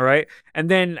 All right. And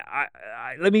then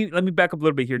let me back up a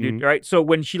little bit here, dude. All right. So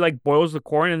when she like boils the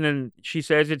corn and then she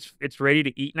says it's ready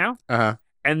to eat now.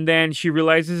 And then she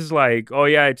realizes like, oh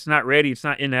yeah, it's not ready. It's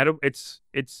not inedible. It's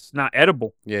not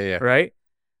edible. Yeah. Right.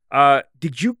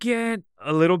 Did you get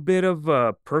a little bit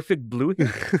of Perfect Blue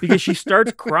here? Because she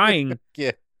starts crying,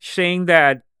 saying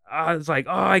that it's like,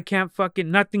 oh, I can't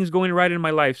nothing's going right in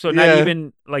my life. So not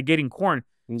even like getting corn.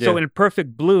 Yeah. So in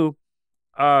Perfect Blue,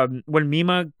 when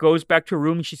Mima goes back to her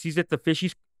room and she sees that the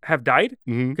fishies have died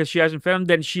because she hasn't found them,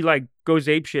 then she like goes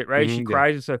apeshit, right? She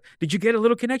cries and stuff. Did you get a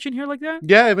little connection here like that?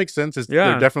 Yeah, it makes sense. There's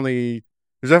definitely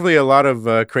a lot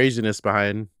of craziness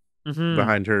behind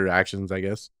her actions, I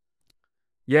guess.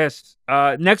 Yes.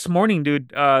 Next morning, dude,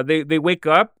 they wake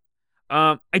up.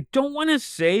 I don't want to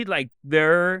say like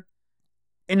they're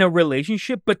in a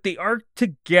relationship, but they are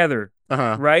together,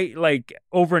 right? Like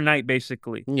overnight,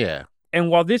 basically. Yeah. And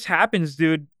while this happens,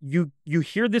 dude, you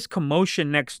hear this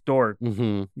commotion next door.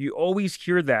 You always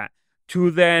hear that.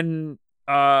 To then,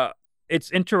 it's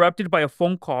interrupted by a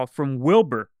phone call from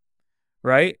Wilbur,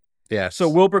 right? Yeah. So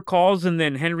Wilbur calls, and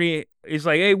then Henry is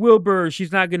like, "Hey, Wilbur,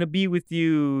 she's not gonna be with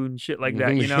you," and shit like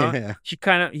that.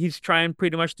 Yeah. He's trying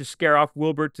pretty much to scare off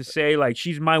Wilbur to say like,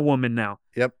 "She's my woman now."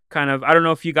 Yep. Kind of. I don't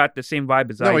know if you got the same vibe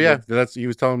as I did. Yeah. He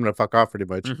was telling him to fuck off pretty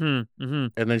much. And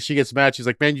then she gets mad. She's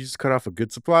like, "Man, you just cut off a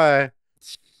good supply."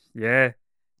 Yeah.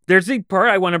 There's a part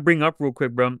I want to bring up real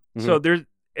quick, bro. So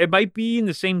it might be in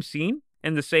the same scene,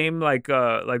 in the same like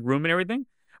room and everything,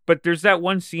 but there's that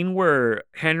one scene where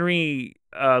Henry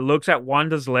looks at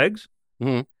Wanda's legs.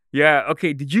 Yeah,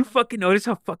 okay. Did you fucking notice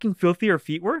how fucking filthy her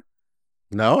feet were?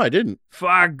 No, I didn't.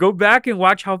 Fuck, go back and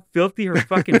watch how filthy her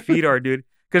fucking feet are, dude.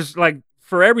 Because like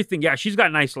for everything, yeah, she's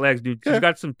got nice legs, dude. She's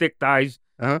got some thick thighs,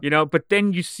 but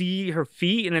then you see her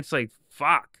feet and it's like,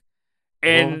 fuck.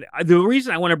 And the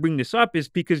reason I want to bring this up is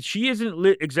because she isn't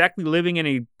exactly living in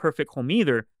a perfect home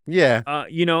either. Yeah.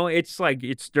 It's like,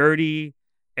 it's dirty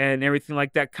and everything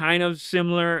like that, kind of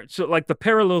similar. So like the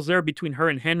parallels there between her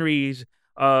and Henry's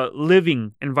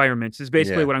living environments is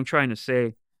basically what I'm trying to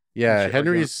say. Yeah.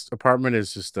 Henry's apartment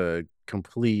is just a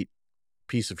complete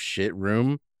piece of shit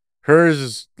room. Hers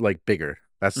is like bigger.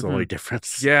 That's the only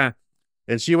difference. Yeah.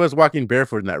 And she was walking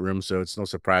barefoot in that room, so it's no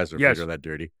surprise her feet are that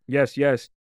dirty. Yes.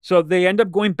 So they end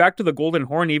up going back to the Golden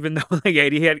Horn, even though like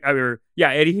Eddie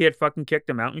had fucking kicked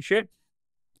him out and shit.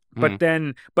 But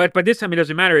then, but this time it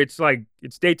doesn't matter. It's like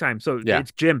it's daytime, so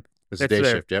it's Jim. It's a day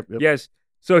shift. Yep. Yes.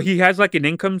 So he has like an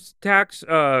income tax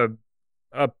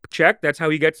check. That's how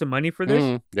he gets the money for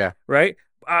this. Yeah. Right.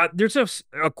 There's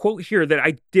a quote here that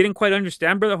I didn't quite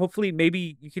understand, brother. Hopefully,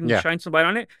 maybe you can shine some light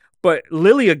on it. But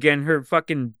Lily again, her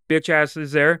fucking bitch ass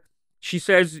is there. She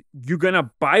says, "You're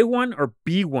gonna buy one or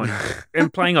be one,"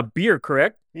 implying a beer,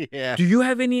 correct? Yeah. Do you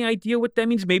have any idea what that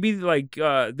means? Maybe like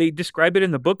they describe it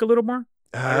in the book a little more.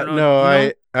 I don't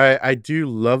know. I do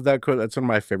love that quote. That's one of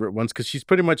my favorite ones because she's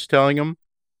pretty much telling him,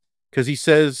 because he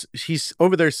says he's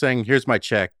over there saying, "Here's my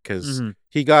check," because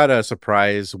he got a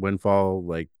surprise windfall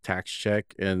like tax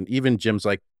check, and even Jim's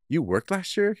like, "You worked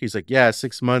last year?" He's like, "Yeah,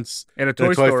 6 months at a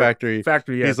toy factory."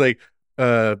 Yeah. He's like,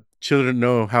 "Children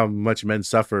know how much men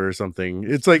suffer," or something.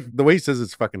 It's like the way he says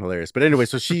it's fucking hilarious. But anyway,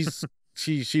 so she's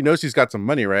she knows she's got some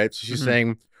money, right? So she's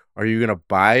saying, "Are you gonna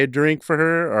buy a drink for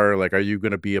her, or like, are you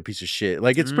gonna be a piece of shit?"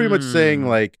 Like, it's pretty much saying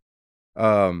like,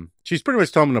 she's pretty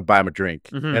much telling him to buy him a drink.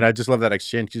 And I just love that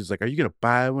exchange. She's like, "Are you gonna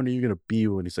buy one, or are you gonna be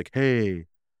one?" He's like, "Hey,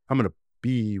 I'm gonna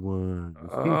be one."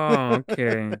 Oh,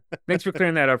 okay. Thanks for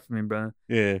clearing that up for me, bro.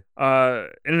 Yeah.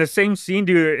 In the same scene,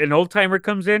 dude, an old timer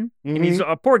comes in, and he's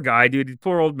a poor guy, dude.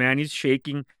 Poor old man. He's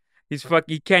shaking.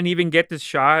 He can't even get this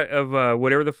shot of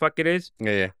whatever the fuck it is.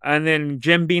 Yeah. And then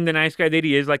Jim, being the nice guy that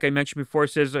he is, like I mentioned before,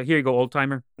 says, "Here you go, old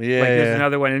timer." Yeah. Like there's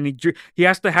another one, and he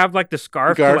has to have like the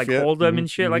scarf to like hold him and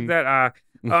shit like that.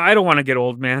 I don't want to get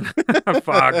old, man.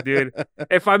 Fuck, dude.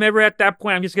 If I'm ever at that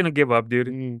point, I'm just gonna give up,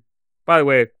 dude. By the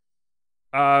way,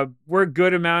 we're a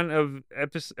good amount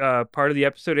of part of the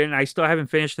episode in. I still haven't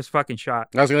finished this fucking shot.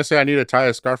 I was gonna say I need to tie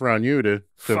a scarf around you to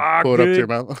Fuck, pull it dude. up to your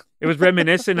mouth. It was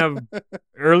reminiscent of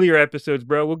earlier episodes,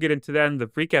 bro. We'll get into that in the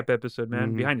recap episode,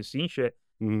 man. Behind the scenes shit.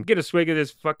 Get a swig of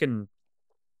this fucking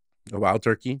a wild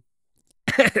turkey.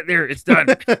 There, it's done.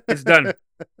 It's done.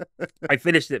 I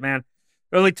finished it, man.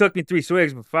 It only took me 3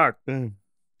 swigs, but fuck.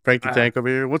 Frank the Tank over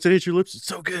here. Once it hits your lips, it's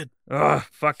so good. Oh,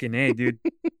 fucking A, dude.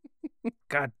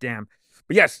 God damn.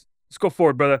 But yes, let's go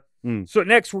forward, brother. So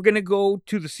next, we're going to go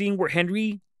to the scene where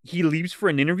Henry he leaves for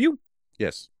an interview.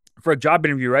 Yes. For a job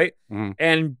interview, right? Mm-hmm.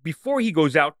 And before he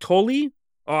goes out, Tully,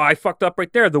 I fucked up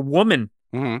right there. The woman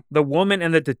and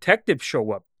the detective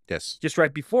show up. Yes. Just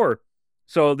right before.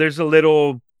 So there's a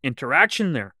little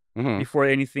interaction there before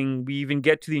anything. We even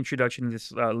get to the introduction of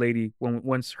this lady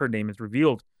once her name is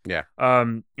revealed. Yeah.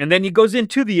 And then he goes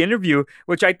into the interview,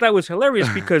 which I thought was hilarious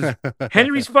because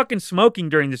Henry's fucking smoking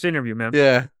during this interview, man.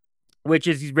 Yeah. Which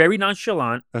is, he's very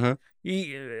nonchalant. I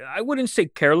wouldn't say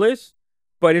careless,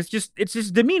 but it's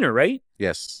his demeanor, right?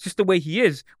 Yes. It's just the way he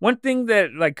is. One thing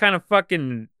that like kind of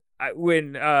fucking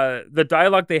when the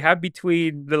dialogue they have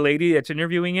between the lady that's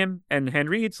interviewing him and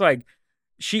Henry, it's like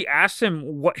she asks him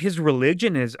what his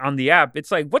religion is on the app.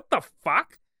 It's like, what the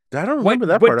fuck? I don't remember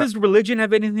that part. What does religion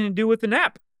have anything to do with an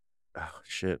app? Oh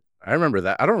shit. I remember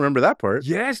that. I don't remember that part.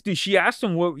 Yes, dude. She asked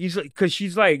him what he's like, because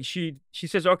she's like, she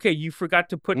says, okay, you forgot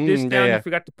to put this down. Yeah. You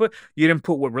forgot to put, you didn't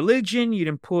put what religion, you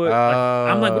didn't put,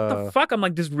 I'm like, what the fuck? I'm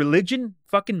like, does religion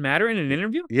fucking matter in an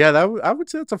interview? Yeah, I would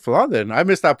say that's a flaw then. I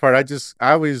missed that part.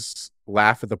 I always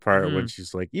laugh at the part when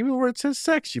she's like, even where it says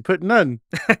sex, you put none.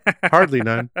 Hardly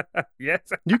none. Yes.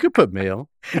 You could put male.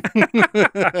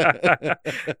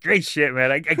 Great shit,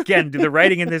 man. Again, dude, the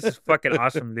writing in this is fucking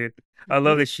awesome, dude. I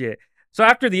love this shit. So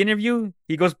after the interview,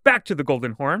 he goes back to the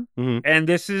Golden Horn. And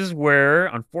this is where,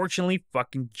 unfortunately,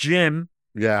 fucking Jim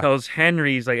tells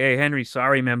Henry, he's like, hey, Henry,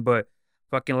 sorry, man, but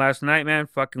fucking last night, man,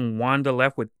 fucking Wanda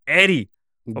left with Eddie.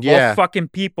 Of all fucking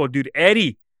people, dude.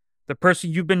 Eddie, the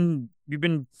person you've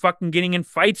been fucking getting in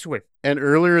fights with. And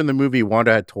earlier in the movie,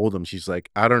 Wanda had told him, she's like,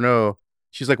 I don't know.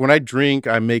 She's like, when I drink,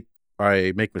 I make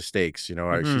mistakes, you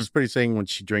know. She's pretty saying when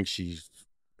she drinks, she's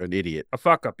an idiot. A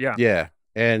fuck up, yeah. Yeah.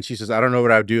 And she says, I don't know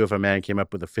what I would do if a man came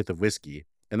up with a fifth of whiskey.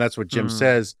 And that's what Jim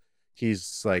says.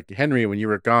 He's like, Henry, when you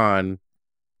were gone,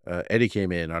 Eddie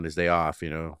came in on his day off, you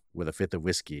know, with a fifth of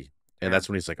whiskey. And that's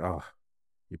when he's like, oh,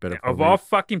 you better pour of all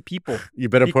fucking people. You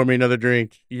better pour me another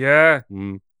drink. Yeah.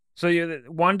 So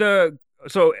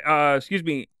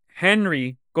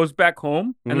Henry goes back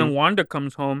home and then Wanda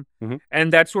comes home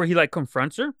and that's where he like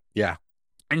confronts her. Yeah.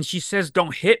 And she says,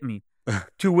 don't hit me.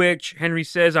 To which Henry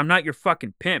says, I'm not your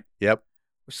fucking pimp. Yep.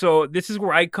 So this is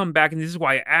where I come back, and this is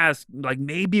why I ask, like,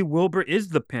 maybe Wilbur is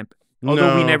the pimp,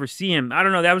 although we never see him. I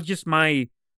don't know. That was just my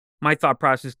thought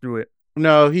process through it.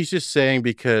 No, he's just saying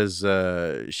because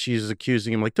she's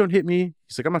accusing him, like, don't hit me.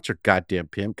 He's like, I'm not your goddamn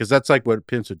pimp, because that's like what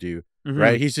pimps would do,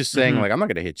 right? He's just saying, like, I'm not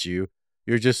going to hit you.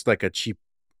 You're just like a cheap,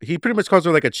 he pretty much calls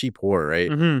her like a cheap whore,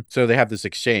 right? So they have this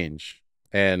exchange,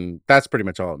 and that's pretty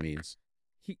much all it means.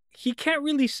 He can't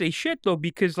really say shit though,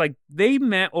 because like they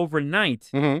met overnight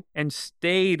and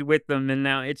stayed with them, and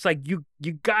now it's like you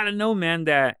gotta know, man,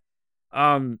 that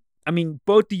I mean,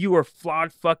 both of you are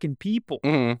flawed fucking people,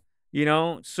 you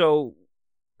know. So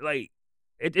like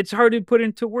it's hard to put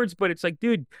into words, but it's like,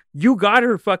 dude, you got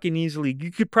her fucking easily.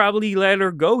 You could probably let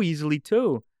her go easily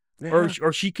too,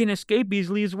 or she can escape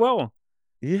easily as well.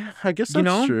 Yeah, I guess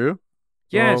that's true.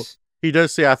 Yes. Well, he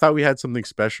does say, I thought we had something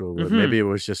special, but maybe it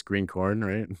was just green corn,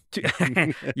 right?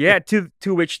 Yeah,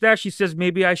 to which that she says,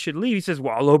 maybe I should leave. He says,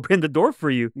 well, I'll open the door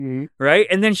for you, right?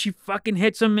 And then she fucking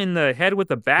hits him in the head with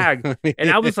a bag.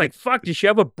 And I was like, fuck, did she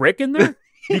have a brick in there?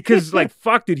 Because like,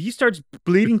 fuck, dude, he starts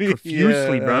bleeding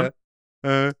profusely, bro.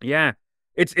 Yeah,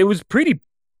 it was pretty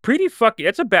fucking,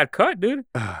 that's a bad cut, dude.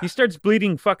 He starts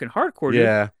bleeding fucking hardcore, dude.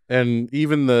 Yeah, and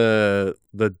even the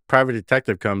private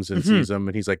detective comes and sees him,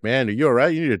 and he's like, man, are you all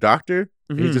right? You need a doctor?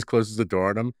 And he just closes the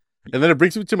door on him. And then it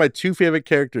brings me to my two favorite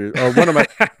characters, or one of my,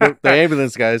 the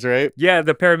ambulance guys, right? Yeah,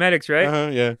 the paramedics,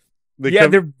 right? Yeah.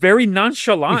 They're very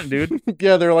nonchalant, dude.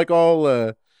 Yeah, they're like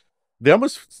all,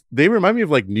 they remind me of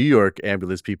like New York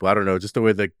ambulance people. I don't know, just the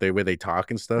way they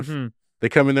talk and stuff. They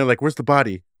come in there like, where's the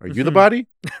body? Are you the body?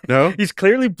 No? He's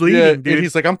clearly bleeding, dude. And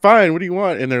he's like, I'm fine. What do you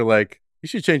want? And they're like, you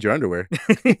should change your underwear.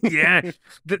 Yeah.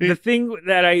 The thing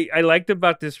that I liked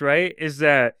about this, right, is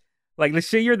that, like, let's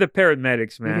say you're the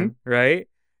paramedics, man, right?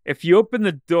 If you open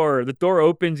the door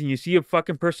opens and you see a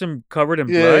fucking person covered in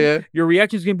blood, your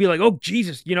reaction is going to be like, oh,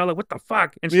 Jesus, you know, like, what the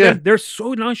fuck? Instead, they're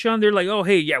so nonchalant. They're like, oh,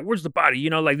 hey, yeah, where's the body? You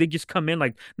know, like, they just come in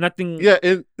like nothing. Yeah,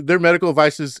 and their medical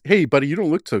advice is, hey, buddy, you don't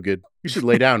look so good. You should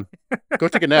lay down. Go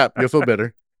take a nap. You'll feel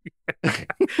better.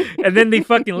 And then they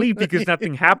fucking leave because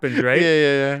nothing happens, right?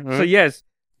 Yeah. So, yes.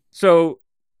 So,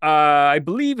 I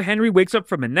believe Henry wakes up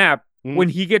from a nap. When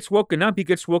he gets woken up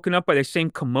by the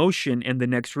same commotion in the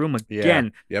next room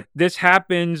again. Yep. This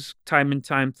happens time and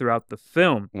time throughout the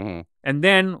film. And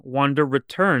then Wanda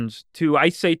returns to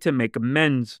make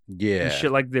amends and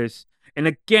shit like this. And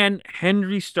again,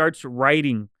 Henry starts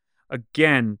writing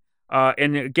again.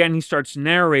 And again, he starts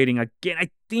narrating again. I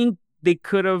think they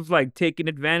could have like taken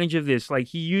advantage of this. Like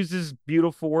he uses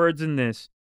beautiful words in this,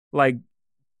 like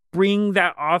bring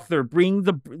that author, bring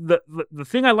the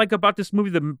thing I like about this movie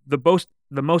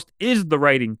the most is the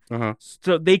writing.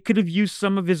 So they could have used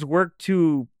some of his work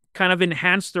to kind of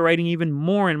enhance the writing even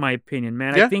more, in my opinion,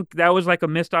 man. I think that was like a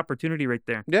missed opportunity right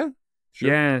there. Yeah.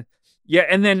 Sure. Yeah.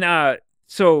 And then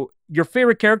so your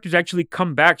favorite characters actually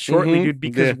come back shortly, dude,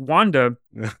 because Wanda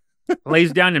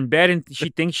lays down in bed and she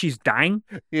thinks she's dying.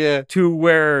 Yeah. To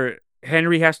where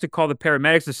Henry has to call the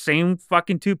paramedics. The same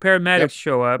fucking 2 paramedics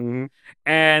show up,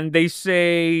 and they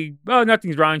say, "Oh,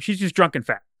 nothing's wrong. She's just drunk and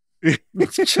fat."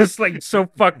 It's just like so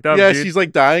fucked up. Yeah, dude. she's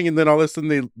like dying, and then all of a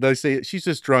sudden they say she's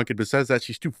just drunk, and besides that,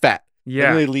 she's too fat.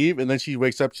 Yeah, and they leave, and then she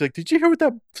wakes up. She's like, "Did you hear what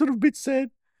that sort of bitch said?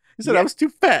 He said I was too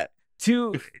fat."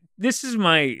 This is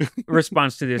my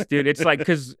response to this, dude. It's like,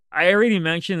 because I already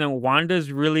mentioned that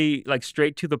Wanda's really like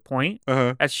straight to the point,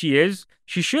 as she is.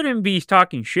 She shouldn't be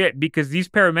talking shit because these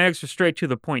paramedics are straight to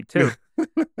the point too.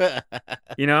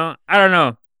 You know, I don't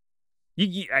know.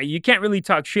 You can't really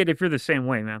talk shit if you're the same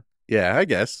way, man. Yeah, I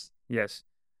guess. Yes.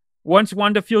 Once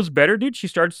Wanda feels better, dude,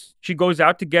 she goes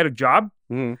out to get a job,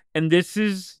 and this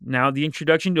is now the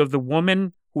introduction of the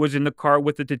woman who was in the car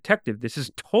with the detective. This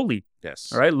is Tully.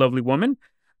 Yes. All right, lovely woman.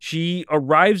 She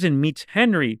arrives and meets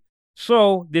Henry.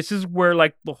 So this is where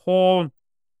like the whole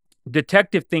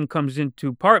detective thing comes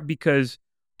into part, because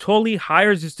Tully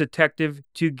hires this detective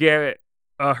to get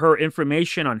her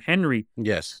information on Henry.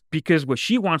 Yes. Because what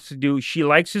she wants to do, she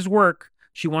likes his work.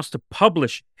 She wants to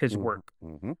publish his work.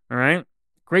 All right.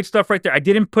 Great stuff right there. I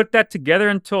didn't put that together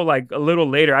until like a little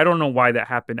later. I don't know why that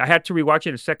happened. I had to rewatch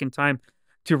it a second time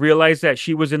to realize that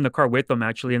she was in the car with them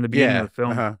actually in the beginning of the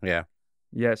film. Yeah.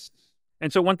 Yes.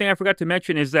 And so one thing I forgot to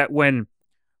mention is that when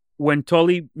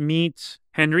Tully meets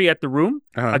Henry at the room,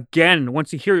 again,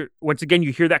 once again,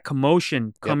 you hear that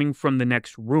commotion coming from the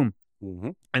next room.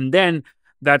 And then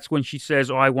that's when she says,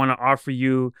 "Oh, I want to offer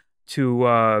you to,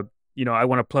 I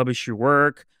want to publish your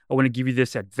work. I want to give you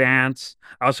this advance.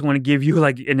 I also want to give you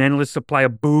like an endless supply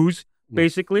of booze,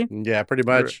 basically." Yeah, pretty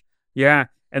much. Yeah.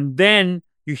 And then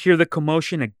you hear the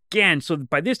commotion again. So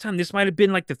by this time, this might have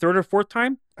been like the 3rd or 4th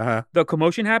time the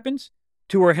commotion happens,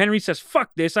 to where Henry says,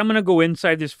 "Fuck this. I'm going to go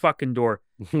inside this fucking door."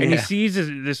 And he sees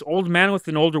this old man with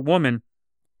an older woman,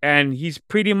 and he's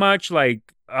pretty much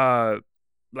like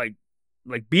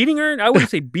beating her. I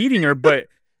wouldn't say beating her, but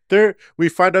we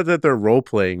find out that they're role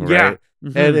playing, right? Yeah.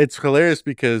 And it's hilarious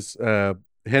because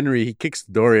Henry, he kicks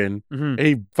the door in and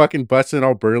he fucking busts in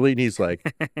all burly, and he's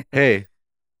like, "Hey,"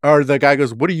 or the guy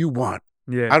goes, "What do you want?"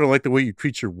 Yeah. "I don't like the way you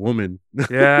treat your woman."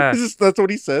 Yeah. That's what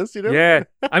he says, you know? Yeah.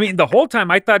 I mean, the whole time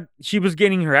I thought she was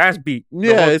getting her ass beat.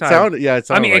 It sounded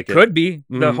I mean, like it could be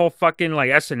the whole fucking like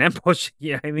S&M push.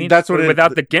 Yeah, I mean, that's what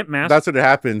without the gimp mask. That's what it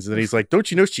happens. And he's like,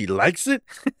 "Don't you know she likes it?"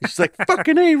 She's like,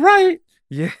 "Fucking A, right?"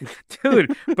 Yeah,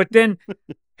 dude. But then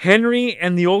Henry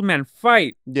and the old man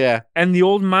fight. Yeah. And the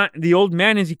old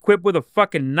man is equipped with a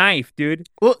fucking knife, dude.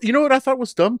 Well, you know what I thought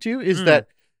was dumb too is that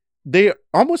they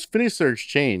almost finished their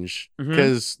exchange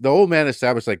because the old man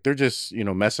established like they're just,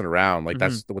 messing around. Like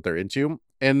that's what they're into.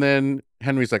 And then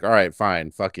Henry's like, "All right,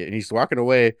 fine, fuck it." And he's walking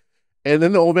away. And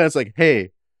then the old man's like,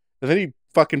 "Hey." And then he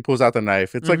fucking pulls out the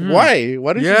knife. It's like, why?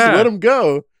 Why didn't you just let him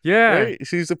go? Yeah. Right?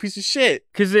 He's a piece of shit.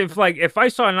 Because if I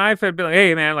saw a knife, I'd be like,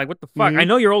 "Hey, man, like, what the fuck? I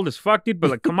know you're old as fuck, dude,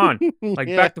 but like, come on. Like,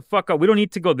 back the fuck up. We don't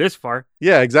need to go this far."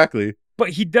 Yeah, exactly.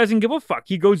 But he doesn't give a fuck.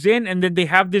 He goes in, and then they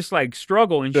have this like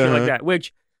struggle and shit like that,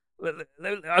 which...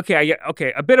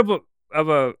 Okay, a bit of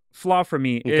a flaw for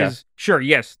me is, sure,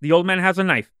 yes, the old man has a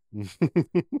knife.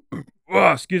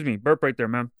 Oh, excuse me, burp right there,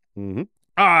 man.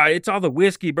 It's all the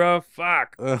whiskey, bro.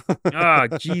 Fuck.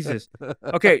 Jesus.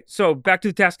 Okay, so back to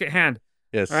the task at hand.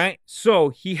 Yes. All right.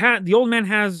 So the old man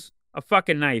has a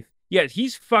fucking knife. Yeah,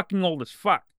 he's fucking old as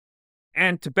fuck.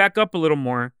 And to back up a little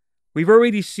more, we've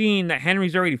already seen that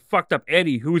Henry's already fucked up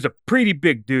Eddie, who is a pretty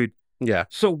big dude. Yeah.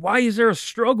 So why is there a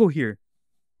struggle here?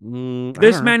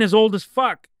 This man is old as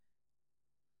fuck.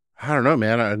 I don't know,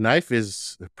 man. A knife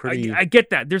is pretty... I get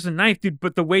that. There's a knife, dude.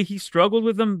 But the way he struggled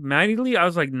with him manually, I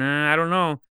was like, nah, I don't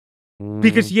know.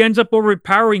 Because he ends up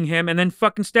overpowering him and then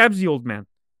fucking stabs the old man.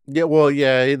 Yeah, well,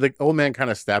 yeah. The old man kind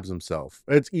of stabs himself.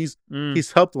 He's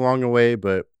helped along the way,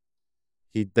 but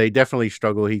they definitely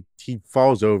struggle. He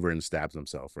falls over and stabs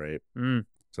himself, right?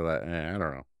 So that, I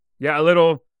don't know. Yeah, a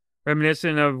little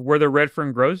reminiscent of Where the Red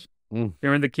Fern Grows.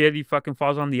 Remember the kid, he fucking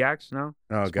falls on the axe? No?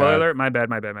 Oh, Spoiler alert. My bad.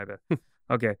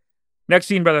 Okay. Next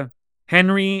scene, brother.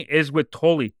 Henry is with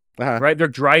Tully, right? They're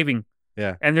driving.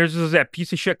 Yeah. And there's that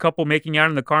piece of shit couple making out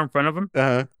in the car in front of him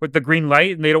with the green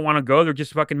light, and they don't want to go. They're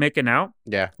just fucking making out.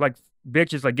 Yeah. Like,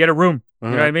 bitches, like, get a room.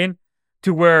 You know what I mean?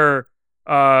 To where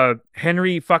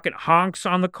Henry fucking honks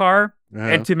on the car.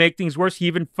 And to make things worse, he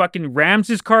even fucking rams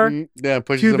his car. Yeah,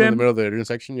 pushes them in the middle of the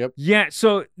intersection. Yep. Yeah,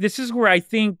 so this is where I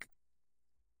think,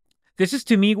 this is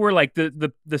to me where like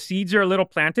the seeds are a little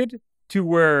planted to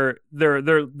where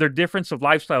their difference of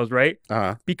lifestyles, right?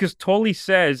 Because Tully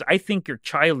says, "I think you're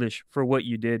childish for what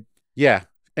you did." Yeah,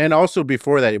 and also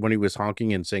before that, when he was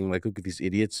honking and saying like, "Look at these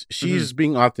idiots," she's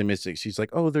being optimistic. She's like,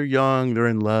 "Oh, they're young, they're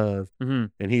in love,"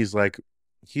 and he's like,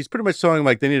 he's pretty much telling them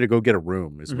like they need to go get a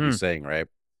room, is what he's saying, right?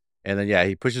 And then, yeah,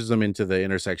 he pushes them into the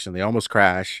intersection. They almost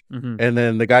crash. And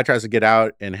then the guy tries to get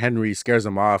out, and Henry scares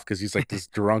him off because he's like this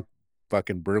drunk,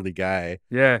 fucking burly guy.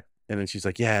 Yeah. And then she's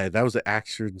like, yeah, that was the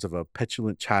actions of a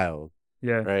petulant child.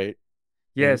 Yeah. Right?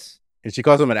 Yes. And she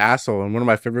calls him an asshole. And one of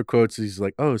my favorite quotes is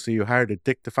like, oh, so you hired a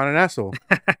dick to find an asshole.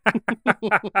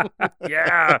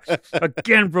 Yeah.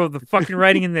 Again, bro, the fucking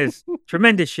writing in this.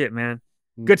 Tremendous shit, man.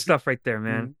 Good stuff right there,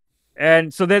 man.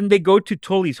 And so then they go to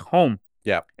Tully's home.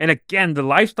 Yeah. And again, the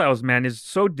lifestyles, man, is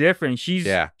so different.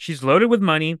 She's loaded with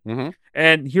money.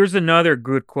 And here's another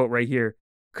good quote right here.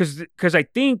 Because I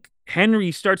think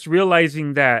Henry starts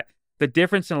realizing that the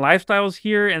difference in lifestyles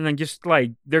here, and then just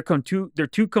like they're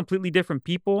two completely different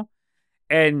people.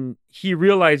 And he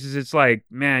realizes it's like,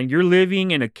 man, you're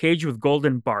living in a cage with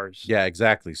golden bars. Yeah,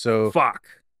 exactly. So fuck.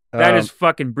 That is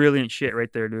fucking brilliant shit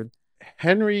right there, dude.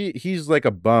 Henry, he's like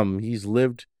a bum. He's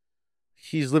lived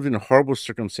in horrible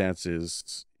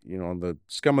circumstances, you know, on the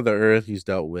scum of the earth he's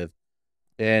dealt with.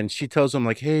 And she tells him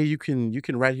like, hey, you can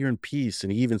write here in peace.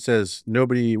 And he even says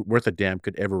nobody worth a damn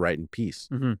could ever write in peace,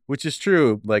 which is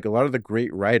true. Like a lot of the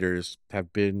great writers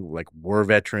have been like war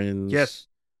veterans. Yes.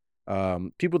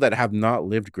 People that have not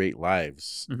lived great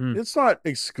lives. It's not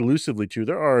exclusively true.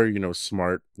 There are, you know,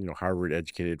 smart, you know, Harvard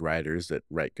educated writers that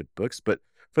write good books. But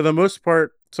for the most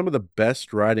part, some of the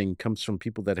best writing comes from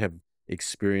people that have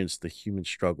experienced the human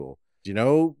struggle, you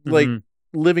know, like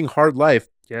living hard life.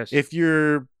 Yes. If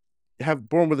you're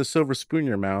born with a silver spoon in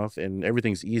your mouth and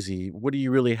everything's easy, what do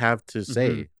you really have to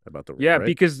say about the world? Yeah, right?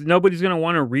 because nobody's gonna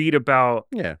want to read about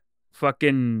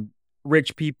fucking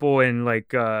rich people and like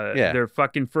their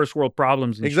fucking first world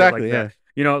problems and shit like that.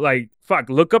 You know, like fuck,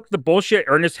 look up the bullshit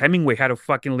Ernest Hemingway had to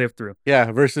fucking live through.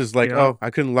 Yeah, versus like, oh, I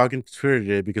couldn't log into Twitter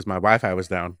today because my Wi-Fi was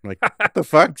down. Like, what the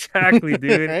fuck? Exactly,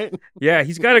 dude. Right? Yeah,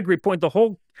 he's got a great point. The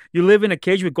whole "you live in a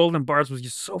cage with golden bars" was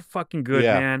just so fucking good,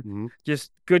 man.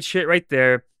 Just good shit right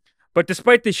there. But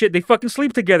despite this shit, they fucking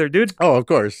sleep together, dude. Oh, of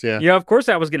course, yeah. Yeah, of course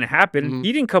that was going to happen.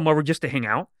 He didn't come over just to hang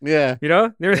out. Yeah. You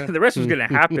know? The rest was going to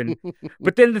happen.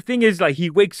 But then the thing is, like, he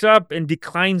wakes up and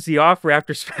declines the offer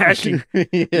after smashing,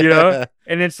 you know?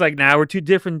 And it's like, nah, we're two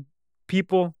different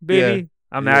people, baby.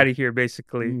 I'm out of here,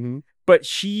 basically. But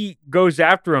she goes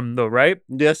after him, though, right?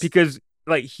 Yes. Because,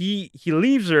 like, he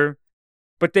leaves her,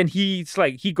 but then he's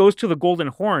like, he goes to the Golden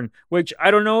Horn, which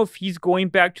I don't know if he's going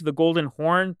back to the Golden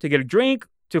Horn to get a drink,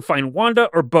 to find Wanda,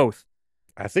 or both.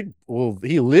 I think, well,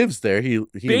 he lives there. He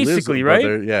basically lives right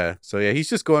there. Yeah. So yeah, he's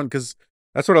just going, because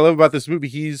that's what I love about this movie.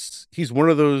 He's one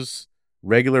of those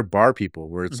regular bar people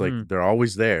where it's like they're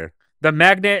always there. The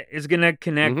magnet is gonna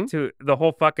connect to the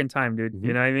whole fucking time, dude.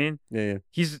 You know what I mean? Yeah.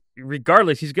 He's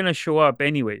gonna show up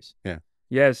anyways. Yeah.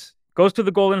 Yes. Goes to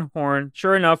the Golden Horn.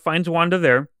 Sure enough, finds Wanda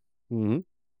there. And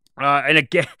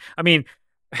again, I mean,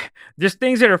 there's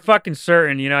things that are fucking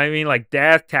certain, you know what I mean? Like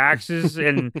death, taxes,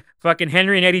 and fucking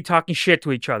Henry and Eddie talking shit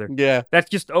to each other. Yeah. That's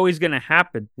just always going to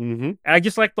happen. And I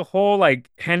just like the whole, like,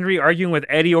 Henry arguing with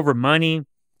Eddie over money,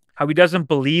 how he doesn't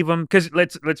believe him. Because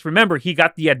let's remember, he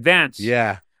got the advance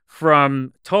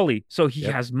from Tully. So he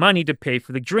has money to pay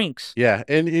for the drinks. Yeah.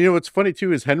 And, you know, what's funny,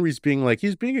 too, is Henry's being like,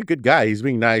 he's being a good guy. He's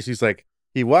being nice. He's like,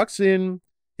 he walks in.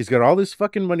 He's got all this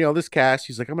fucking money, all this cash.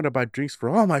 He's like, I'm going to buy drinks for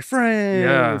all my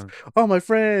friends. Yeah. All my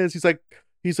friends. He's like,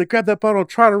 grab that bottle,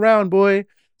 trot around, boy.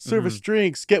 Serve us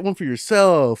drinks. Get one for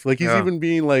yourself. Like, he's even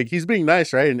being like, he's being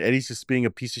nice, right? And Eddie's just being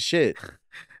a piece of shit.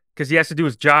 Because he has to do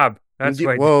his job. That's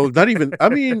why. Well, not even, I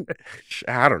mean,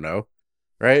 I don't know.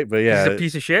 Right? But yeah. He's a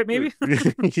piece of shit, maybe?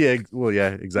 Yeah. Well,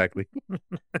 yeah, exactly.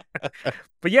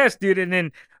 But yes, dude. And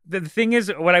then the thing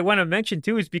is, what I want to mention,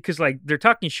 too, is because, like, they're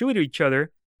talking shit to each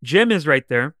other. Jim is right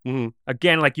there.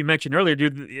 Again, like you mentioned earlier,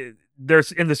 dude, they're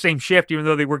in the same shift, even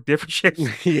though they work different shifts.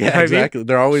 Yeah, exactly. I mean?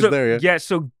 They're always there. Yeah,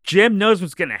 so Jim knows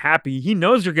what's going to happen. He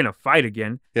knows they're going to fight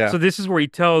again. Yeah. So this is where he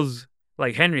tells,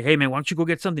 like, Henry, hey, man, why don't you go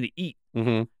get something to eat?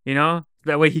 You know?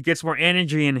 That way he gets more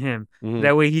energy in him.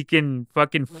 That way he can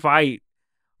fucking fight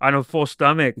on a full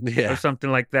stomach or something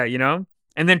like that, you know?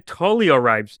 And then Tully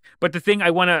arrives. But the thing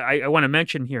I want to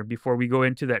mention here before we go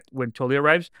into that, when Tully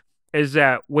arrives, is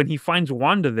that when he finds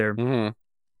Wanda there,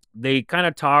 they kind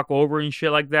of talk over and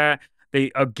shit like that. They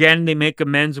make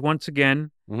amends once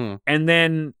again. Mm-hmm. And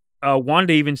then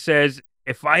Wanda even says,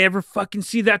 if I ever fucking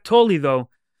see that Tully, though,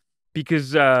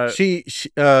 because she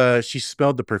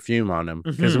smelled the perfume on him,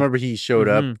 because Mhm. remember he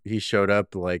showed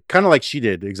up like kind of like she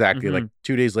did exactly like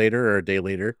 2 days later or a day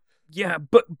later. Yeah,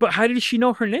 but how did she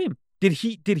know her name? Did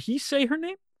he say her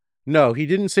name? No, he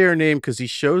didn't say her name, because he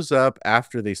shows up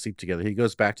after they sleep together. He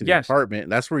goes back to the Yes. apartment,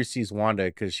 and that's where he sees Wanda,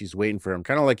 because she's waiting for him,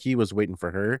 kind of like he was waiting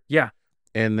for her. Yeah.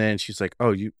 And then she's like,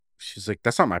 she's like,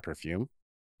 that's not my perfume.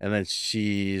 And then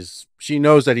she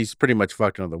knows that he's pretty much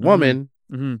fucked another woman.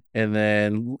 Mm-hmm. And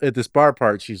then at this bar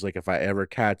part, she's like, if I ever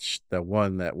catch the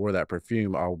one that wore that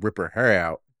perfume, I'll rip her hair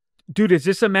out. Dude, is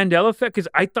this a Mandela effect? Because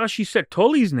I thought she said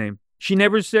Tully's name. She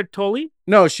never said Tully?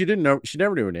 No, she didn't know. She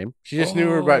never knew her name. She just knew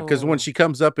her about, because when she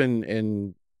comes up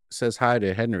and says hi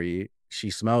to Henry, she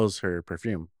smells her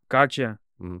perfume. Gotcha.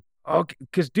 Mm-hmm. Okay,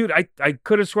 because dude, I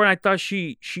could have sworn I thought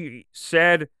she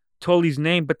said Tully's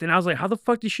name, but then I was like, how the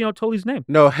fuck did she know Tully's name?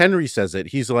 No, Henry says it.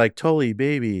 He's like, Tully,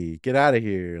 baby, get out of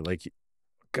here. Like,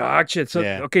 gotcha. So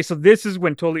yeah. Okay, so this is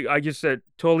when I just said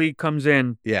Tully comes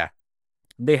in. Yeah.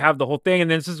 They have the whole thing,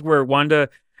 and then this is where Wanda,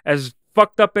 as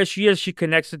fucked up as she is, she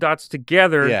connects the dots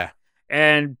together. Yeah.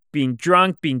 And being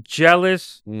drunk, being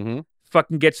jealous,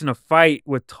 fucking gets in a fight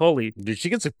with Tully. Dude, she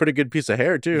gets a pretty good piece of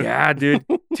hair too. Yeah, dude.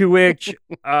 To which,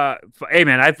 hey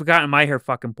man, I've gotten my hair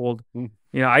fucking pulled. You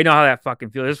know, I know how that fucking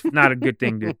feels. It's not a good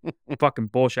thing, dude. Fucking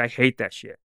bullshit. I hate that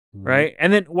shit. Right?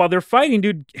 And then while they're fighting,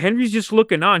 dude, Henry's just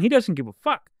looking on. He doesn't give a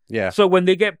fuck. Yeah. So when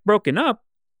they get broken up,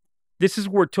 this is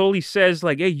where Tully says,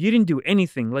 like, hey, you didn't do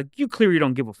anything. Like, you clearly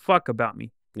don't give a fuck about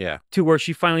me. Yeah. To where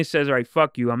she finally says, all right,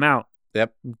 fuck you. I'm out.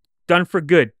 Yep. Done for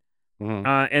good.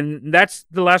 And that's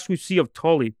the last we see of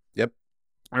Tully. Yep.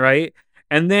 All right.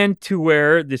 And then to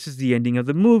where this is the ending of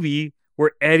the movie,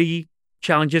 where Eddie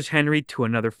challenges Henry to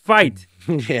another fight.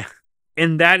 Yeah.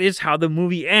 And that is how the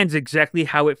movie ends, exactly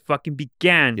how it fucking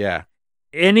began. Yeah.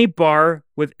 In a bar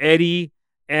with Eddie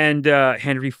and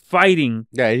Henry fighting.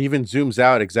 Yeah, it even zooms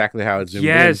out exactly how it zoomed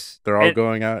in. They're all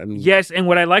going out. And yes, and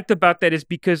what I liked about that is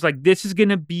because like this is going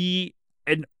to be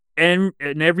an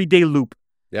everyday loop.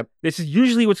 Yep. This is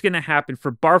usually what's going to happen for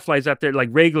barflies out there, like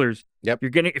regulars. Yep.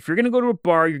 If you're gonna go to a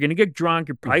bar, you're gonna get drunk,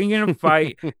 you're probably gonna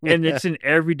fight, and it's an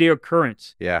everyday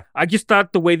occurrence. Yeah. I just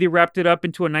thought the way they wrapped it up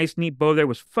into a nice, neat bow there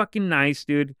was fucking nice,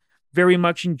 dude. Very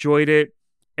much enjoyed it.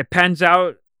 It pans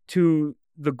out to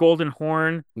the golden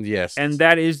horn. Yes. And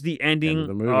that is the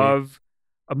ending of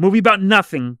a movie about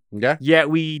nothing. Yeah. Yet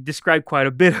we described quite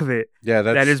a bit of it. Yeah,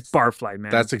 that is Barfly,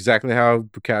 man. That's exactly how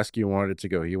Bukowski wanted it to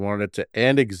go. He wanted it to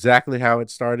end exactly how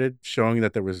it started, showing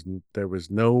that there was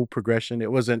no progression.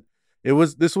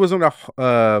 This wasn't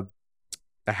a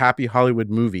happy Hollywood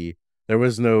movie. There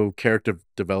was no character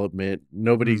development.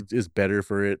 Nobody is better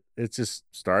for it. It just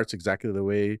starts exactly the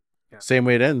way, same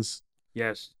way it ends.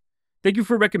 Yes. Thank you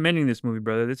for recommending this movie,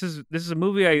 brother. This is a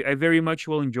movie I very much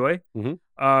will enjoy.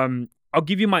 I'll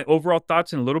give you my overall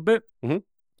thoughts in a little bit.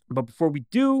 But before we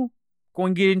do, go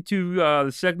and get into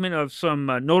the segment of some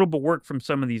notable work from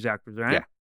some of these actors, all right? Yeah.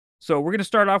 So we're going to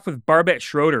start off with Barbet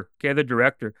Schroeder, okay, the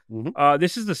director.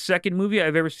 This is the second movie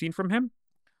I've ever seen from him.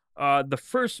 The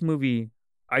first movie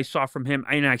I saw from him,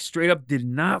 and I straight up did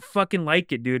not fucking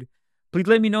like it, dude. Please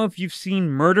let me know if you've seen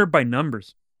Murder by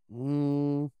Numbers.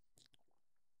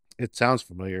 It sounds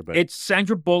familiar, but... It's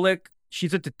Sandra Bullock.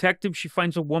 She's a detective. She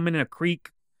finds a woman in a creek.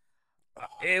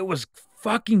 It was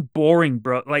fucking boring,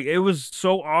 bro. Like, it was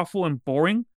so awful and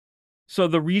boring. So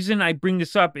the reason I bring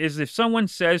this up is if someone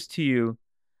says to you,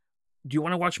 do you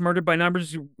want to watch Murder by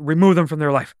Numbers? Remove them from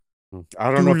their life.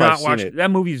 I don't know if I've seen it.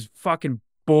 That movie's fucking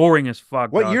boring as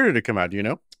fuck. What year did it come out? Do you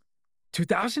know?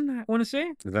 2000, I want to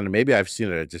say. Then maybe I've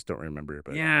seen it. I just don't remember it.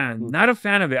 But... Yeah, not a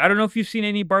fan of it. I don't know if you've seen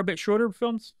any Barbet Schroeder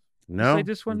films. No. Besides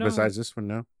this one, no. Besides this one,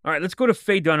 no. All right, let's go to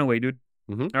Faye Dunaway, dude.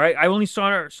 All right, I only saw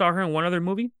her in one other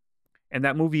movie, and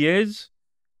that movie is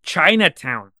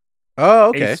Chinatown. Oh,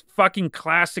 okay. A fucking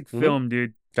classic film,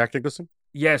 dude. Jack Nicholson?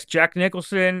 Yes, Jack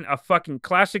Nicholson, a fucking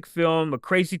classic film, a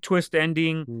crazy twist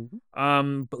ending.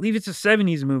 Believe it's a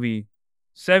 70s movie.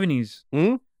 70s.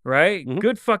 Right?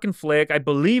 Good fucking flick. I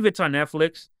believe it's on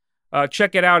Netflix.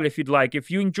 Check it out if you'd like. If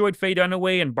you enjoyed Faye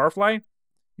Dunaway and Barfly,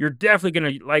 you're definitely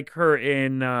going to like her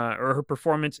in or her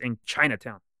performance in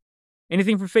Chinatown.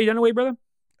 Anything from Faye Dunaway, brother?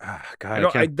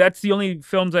 God, that's the only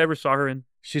films I ever saw her in.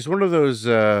 She's one of those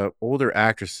older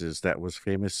actresses that was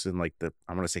famous in like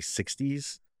I'm going to say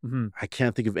 60s. I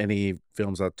can't think of any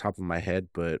films off the top of my head,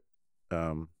 but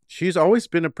she's always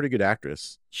been a pretty good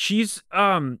actress. She's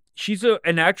an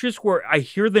actress where I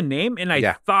hear the name and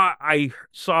I thought I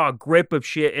saw a grip of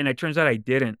shit, and it turns out I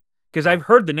didn't, because I've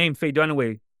heard the name Faye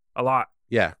Dunaway a lot.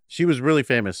 Yeah, she was really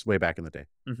famous way back in the day.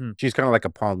 She's kind of like a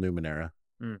Paul Newman era.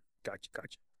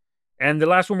 Gotcha. And the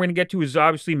last one we're gonna get to is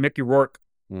obviously Mickey Rourke.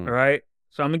 All right.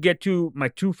 So I'm gonna get to my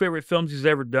 2 favorite films he's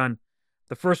ever done.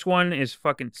 The first one is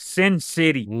fucking Sin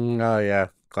City. Oh yeah,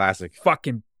 classic.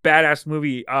 Fucking badass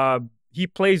movie. He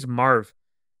plays Marv.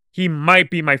 He might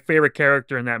be my favorite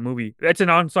character in that movie. It's an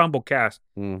ensemble cast.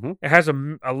 It has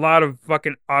a lot of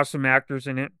fucking awesome actors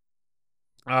in it.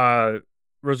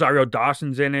 Rosario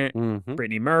Dawson's in it.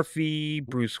 Brittany Murphy,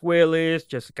 Bruce Willis,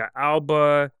 Jessica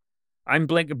Alba. I'm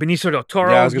blanking. Benicio del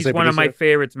Toro. Yeah, he's one of my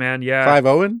favorites, man. Yeah.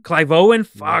 Clive Owen.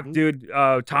 Fuck, dude.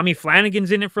 Tommy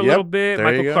Flanagan's in it for a little bit.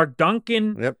 Michael Clark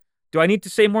Duncan. Yep. Do I need to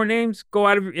say more names? Go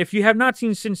out of. If you have not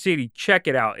seen Sin City, check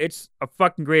it out. It's a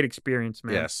fucking great experience,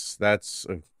 man. Yes, that's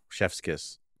a chef's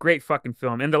kiss. Great fucking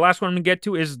film. And the last one I'm gonna get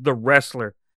to is The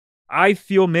Wrestler. I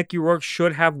feel Mickey Rourke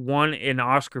should have won an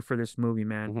Oscar for this movie,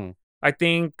 man. I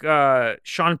think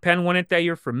Sean Penn won it that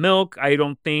year for Milk. I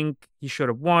don't think he should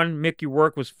have won. Mickey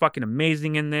Rourke was fucking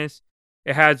amazing in this.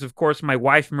 It has, of course, my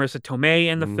wife Marissa Tomei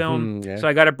in the film. Yeah. So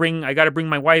I gotta bring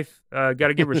my wife.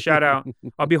 Gotta give her a shout out.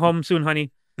 I'll be home soon,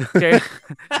 honey. Okay.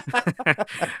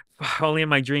 Only in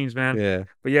my dreams, man. Yeah.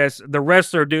 But yes, The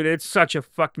Wrestler, dude, it's such a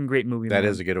fucking great movie. That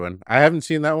is a good one. I hadn't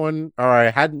seen that one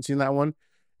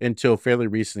until fairly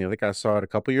recently. I think I saw it a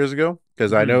couple years ago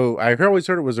because I always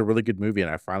heard it was a really good movie,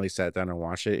 and I finally sat down and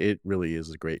watched it. It really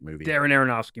is a great movie. Darren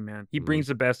Aronofsky, man, he brings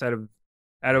the best out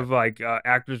of like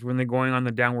actors when they're going on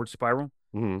the downward spiral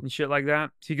and shit like that.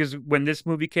 See, because when this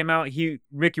movie came out,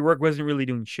 Mickey Rourke wasn't really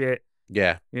doing shit.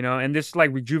 Yeah, and this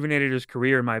like rejuvenated his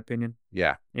career, in my opinion.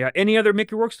 Yeah. Any other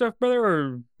Mickey Rourke stuff, brother,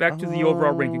 or back to the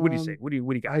overall ranking? What do you say? What do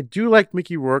you got? I do like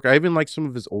Mickey Rourke. I even like some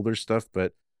of his older stuff,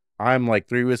 but I'm like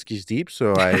 3 whiskeys deep,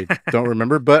 so I don't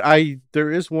remember. But there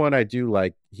is one I do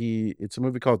like. It's a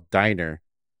movie called Diner.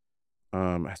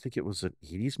 I think it was an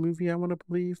 80s movie, I want to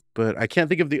believe, but I can't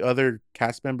think of the other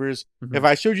cast members. If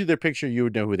I showed you their picture, you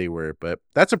would know who they were. But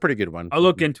that's a pretty good one. I'll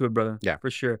look into it, brother. Yeah,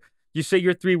 for sure. You say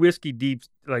you're 3 whiskeys deep,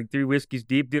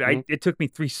 dude. It took me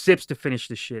 3 sips to finish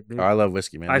this shit, dude. Oh, I love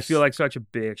whiskey, man. I feel like such a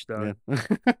bitch, dog.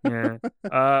 Yeah.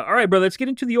 All right, brother. Let's get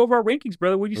into the overall rankings,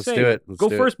 brother. What do you say? Do it. Go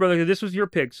first, brother. This was your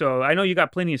pick, so I know you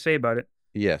got plenty to say about it.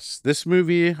 Yes, this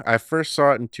movie, I first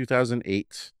saw it in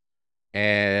 2008,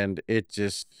 and it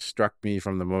just struck me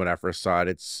from the moment I first saw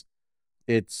it.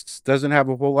 It doesn't have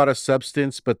a whole lot of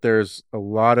substance, but there's a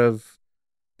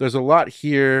lot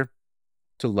here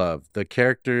to love. The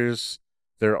characters,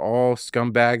 they're all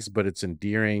scumbags, but it's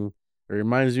endearing. It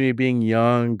reminds me of being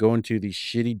young, going to these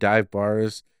shitty dive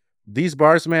bars. These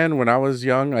bars, man, when I was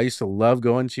young, I used to love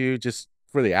going to just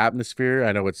for the atmosphere.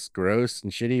 I know it's gross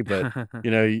and shitty, but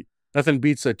nothing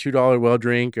beats a $2 well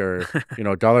drink or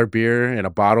 $1 beer in a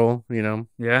bottle.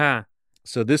 Yeah.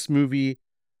 So this movie,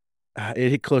 it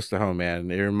hit close to home,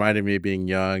 man. It reminded me of being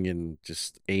young and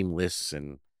just aimless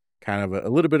and kind of a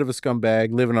little bit of a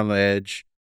scumbag, living on the edge.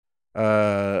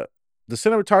 The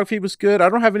cinematography was good. I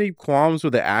don't have any qualms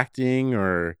with the acting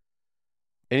or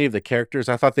any of the characters.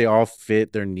 I thought they all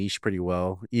fit their niche pretty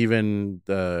well. Even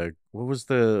what was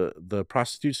the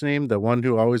prostitute's name? The one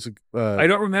who always I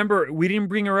don't remember. We didn't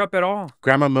bring her up at all.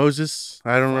 Grandma Moses.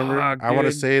 I don't remember. I want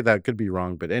to say that could be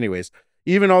wrong, but anyways,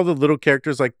 even all the little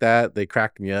characters like that, they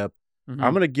cracked me up.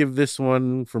 I'm gonna give this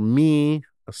one, for me,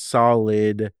 a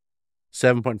solid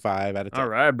 7.5 out of 10. All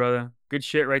right, brother. Good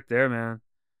shit right there, man.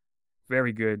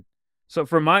 Very good. So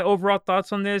for my overall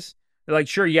thoughts on this, like,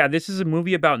 sure, yeah, this is a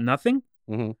movie about nothing.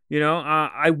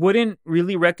 I wouldn't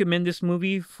really recommend this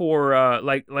movie for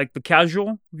like the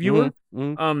casual viewer.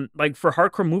 Like for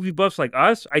hardcore movie buffs like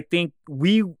us, I think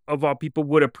we, of all people,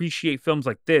 would appreciate films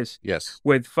like this. Yes.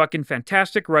 With fucking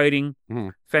fantastic writing,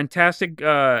 fantastic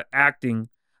acting.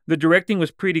 The directing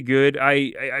was pretty good.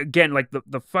 I again, like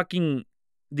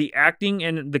the acting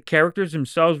and the characters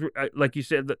themselves, like you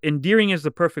said, endearing is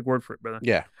the perfect word for it, brother.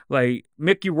 Yeah. Like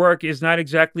Mickey Rourke is not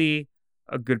exactly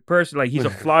a good person. Like he's a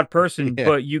flawed person,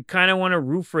 but you kind of want to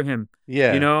root for him.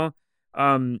 Yeah.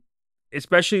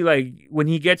 Especially like when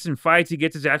he gets in fights, he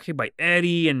gets his ass kicked by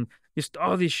Eddie and just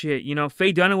all this shit.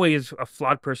 Faye Dunaway is a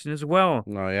flawed person as well.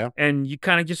 Oh yeah. And you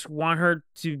kind of just want her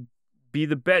to be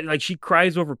the best. Like she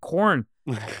cries over corn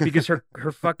because her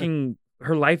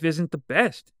life isn't the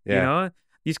best. Yeah.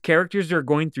 These characters are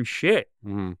going through shit,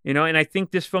 and I think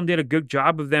this film did a good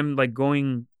job of them like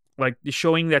going, like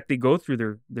showing that they go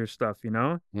through their stuff,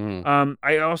 I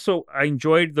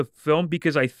enjoyed the film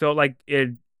because I felt like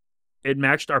it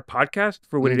matched our podcast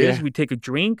for what it is. We take a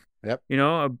drink, a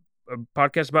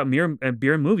podcast about beer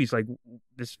and movies. Like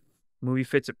this movie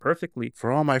fits it perfectly.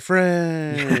 For all my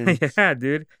friends. Yeah,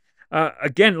 dude.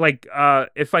 Again, like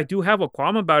if I do have a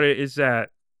qualm about it is that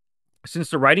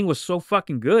since the writing was so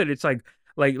fucking good, it's like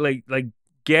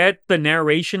get the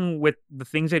narration with the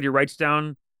things that he writes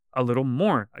down a little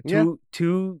more.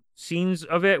 Two scenes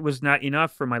of it was not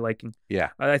enough for my liking. Yeah.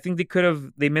 I think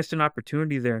they missed an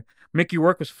opportunity there. Mickey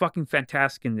Rourke was fucking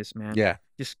fantastic in this, man. Yeah.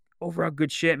 Just overall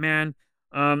good shit, man.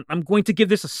 I'm going to give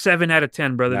this a 7 out of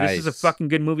 10, brother. Nice. This is a fucking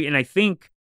good movie. And I think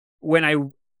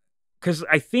because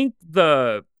I think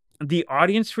the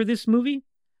audience for this movie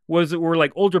were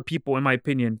like older people, in my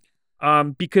opinion.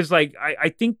 Because like I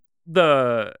think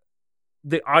the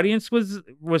audience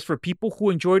was for people who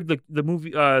enjoyed the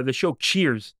movie, the show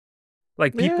Cheers,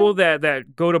 like people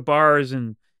that go to bars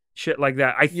and shit like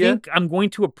that. I think I'm going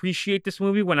to appreciate this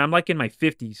movie when I'm like in my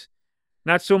 50s,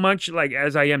 not so much like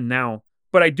as I am now,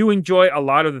 but I do enjoy a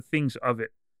lot of the things of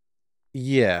it.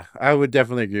 Yeah, I would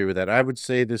definitely agree with that. I would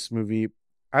say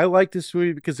I like this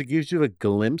movie because it gives you a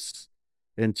glimpse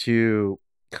into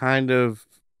kind of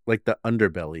like the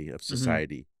underbelly of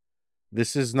society.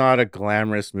 This is not a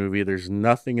glamorous movie. There's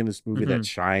nothing in this movie that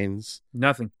shines.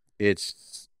 Nothing.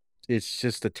 It's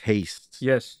just a taste.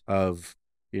 Yes. Of,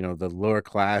 the lower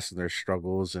class and their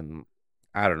struggles, and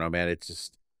I don't know, man. It's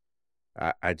just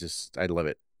I love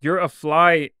it. You're a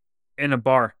fly in a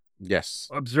bar. Yes.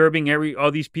 Observing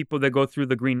all these people that go through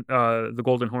the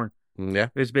Golden Horn. Yeah.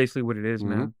 It's basically what it is,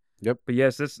 man. Yep. But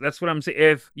yes, that's what I'm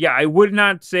saying. I would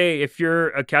not say if you're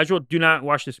a casual, do not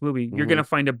watch this movie. You're gonna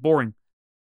find it boring.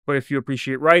 But if you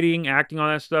appreciate writing, acting, all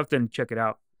that stuff, then check it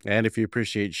out. And if you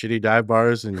appreciate shitty dive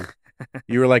bars and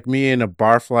you were like me in a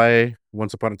Barfly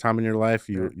once upon a time in your life,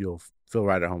 you'll feel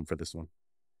right at home for this one.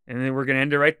 And then we're gonna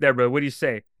end it right there, brother. What do you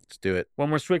say? Let's do it. One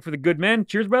more swig for the good men.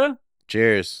 Cheers, brother.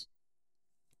 Cheers.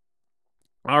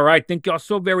 All right. Thank y'all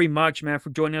so very much, man, for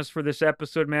joining us for this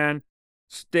episode, man.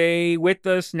 Stay with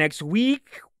us next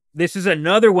week. This is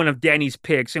another one of Danny's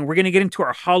picks, and we're going to get into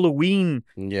our Halloween,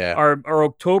 our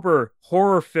October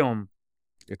horror film.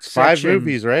 It's section. 5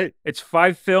 movies, right? It's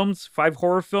 5 films, 5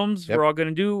 horror films we're all going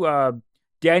to do.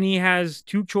 Danny has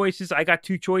 2 choices. I got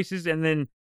 2 choices, and then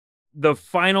the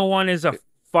final one is a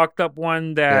fucked up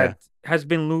one that has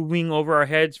been looming over our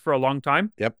heads for a long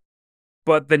time. Yep.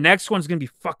 But the next one's going to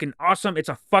be fucking awesome. It's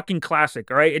a fucking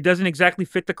classic, all right? It doesn't exactly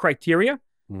fit the criteria.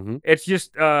 It's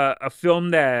just a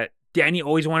film that Danny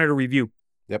always wanted to review.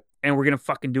 Yep. And we're going to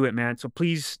fucking do it, man. So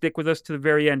please stick with us to the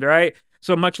very end, all right?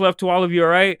 So much love to all of you, all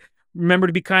right? Remember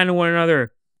to be kind to one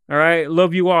another, all right?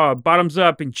 Love you all. Bottoms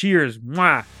up and cheers.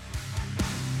 Mwah.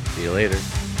 See you later.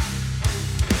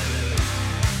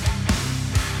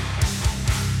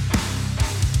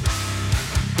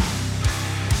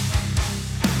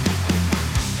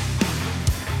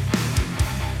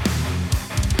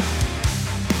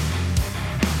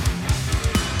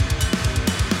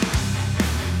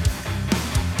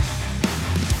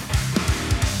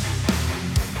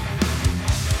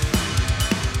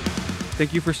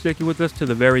 Thank you for sticking with us to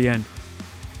the very end.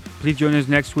 Please join us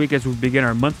next week as we begin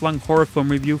our month-long horror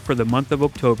film review for the month of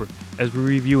October, as we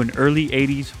review an early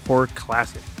 80s horror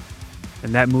classic.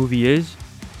 And that movie is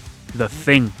The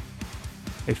Thing,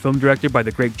 a film directed by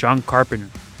the great John Carpenter.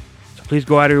 So please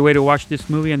go out of your way to watch this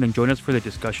movie and then join us for the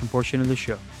discussion portion of the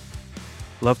show.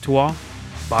 Love to all.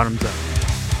 Bottoms up.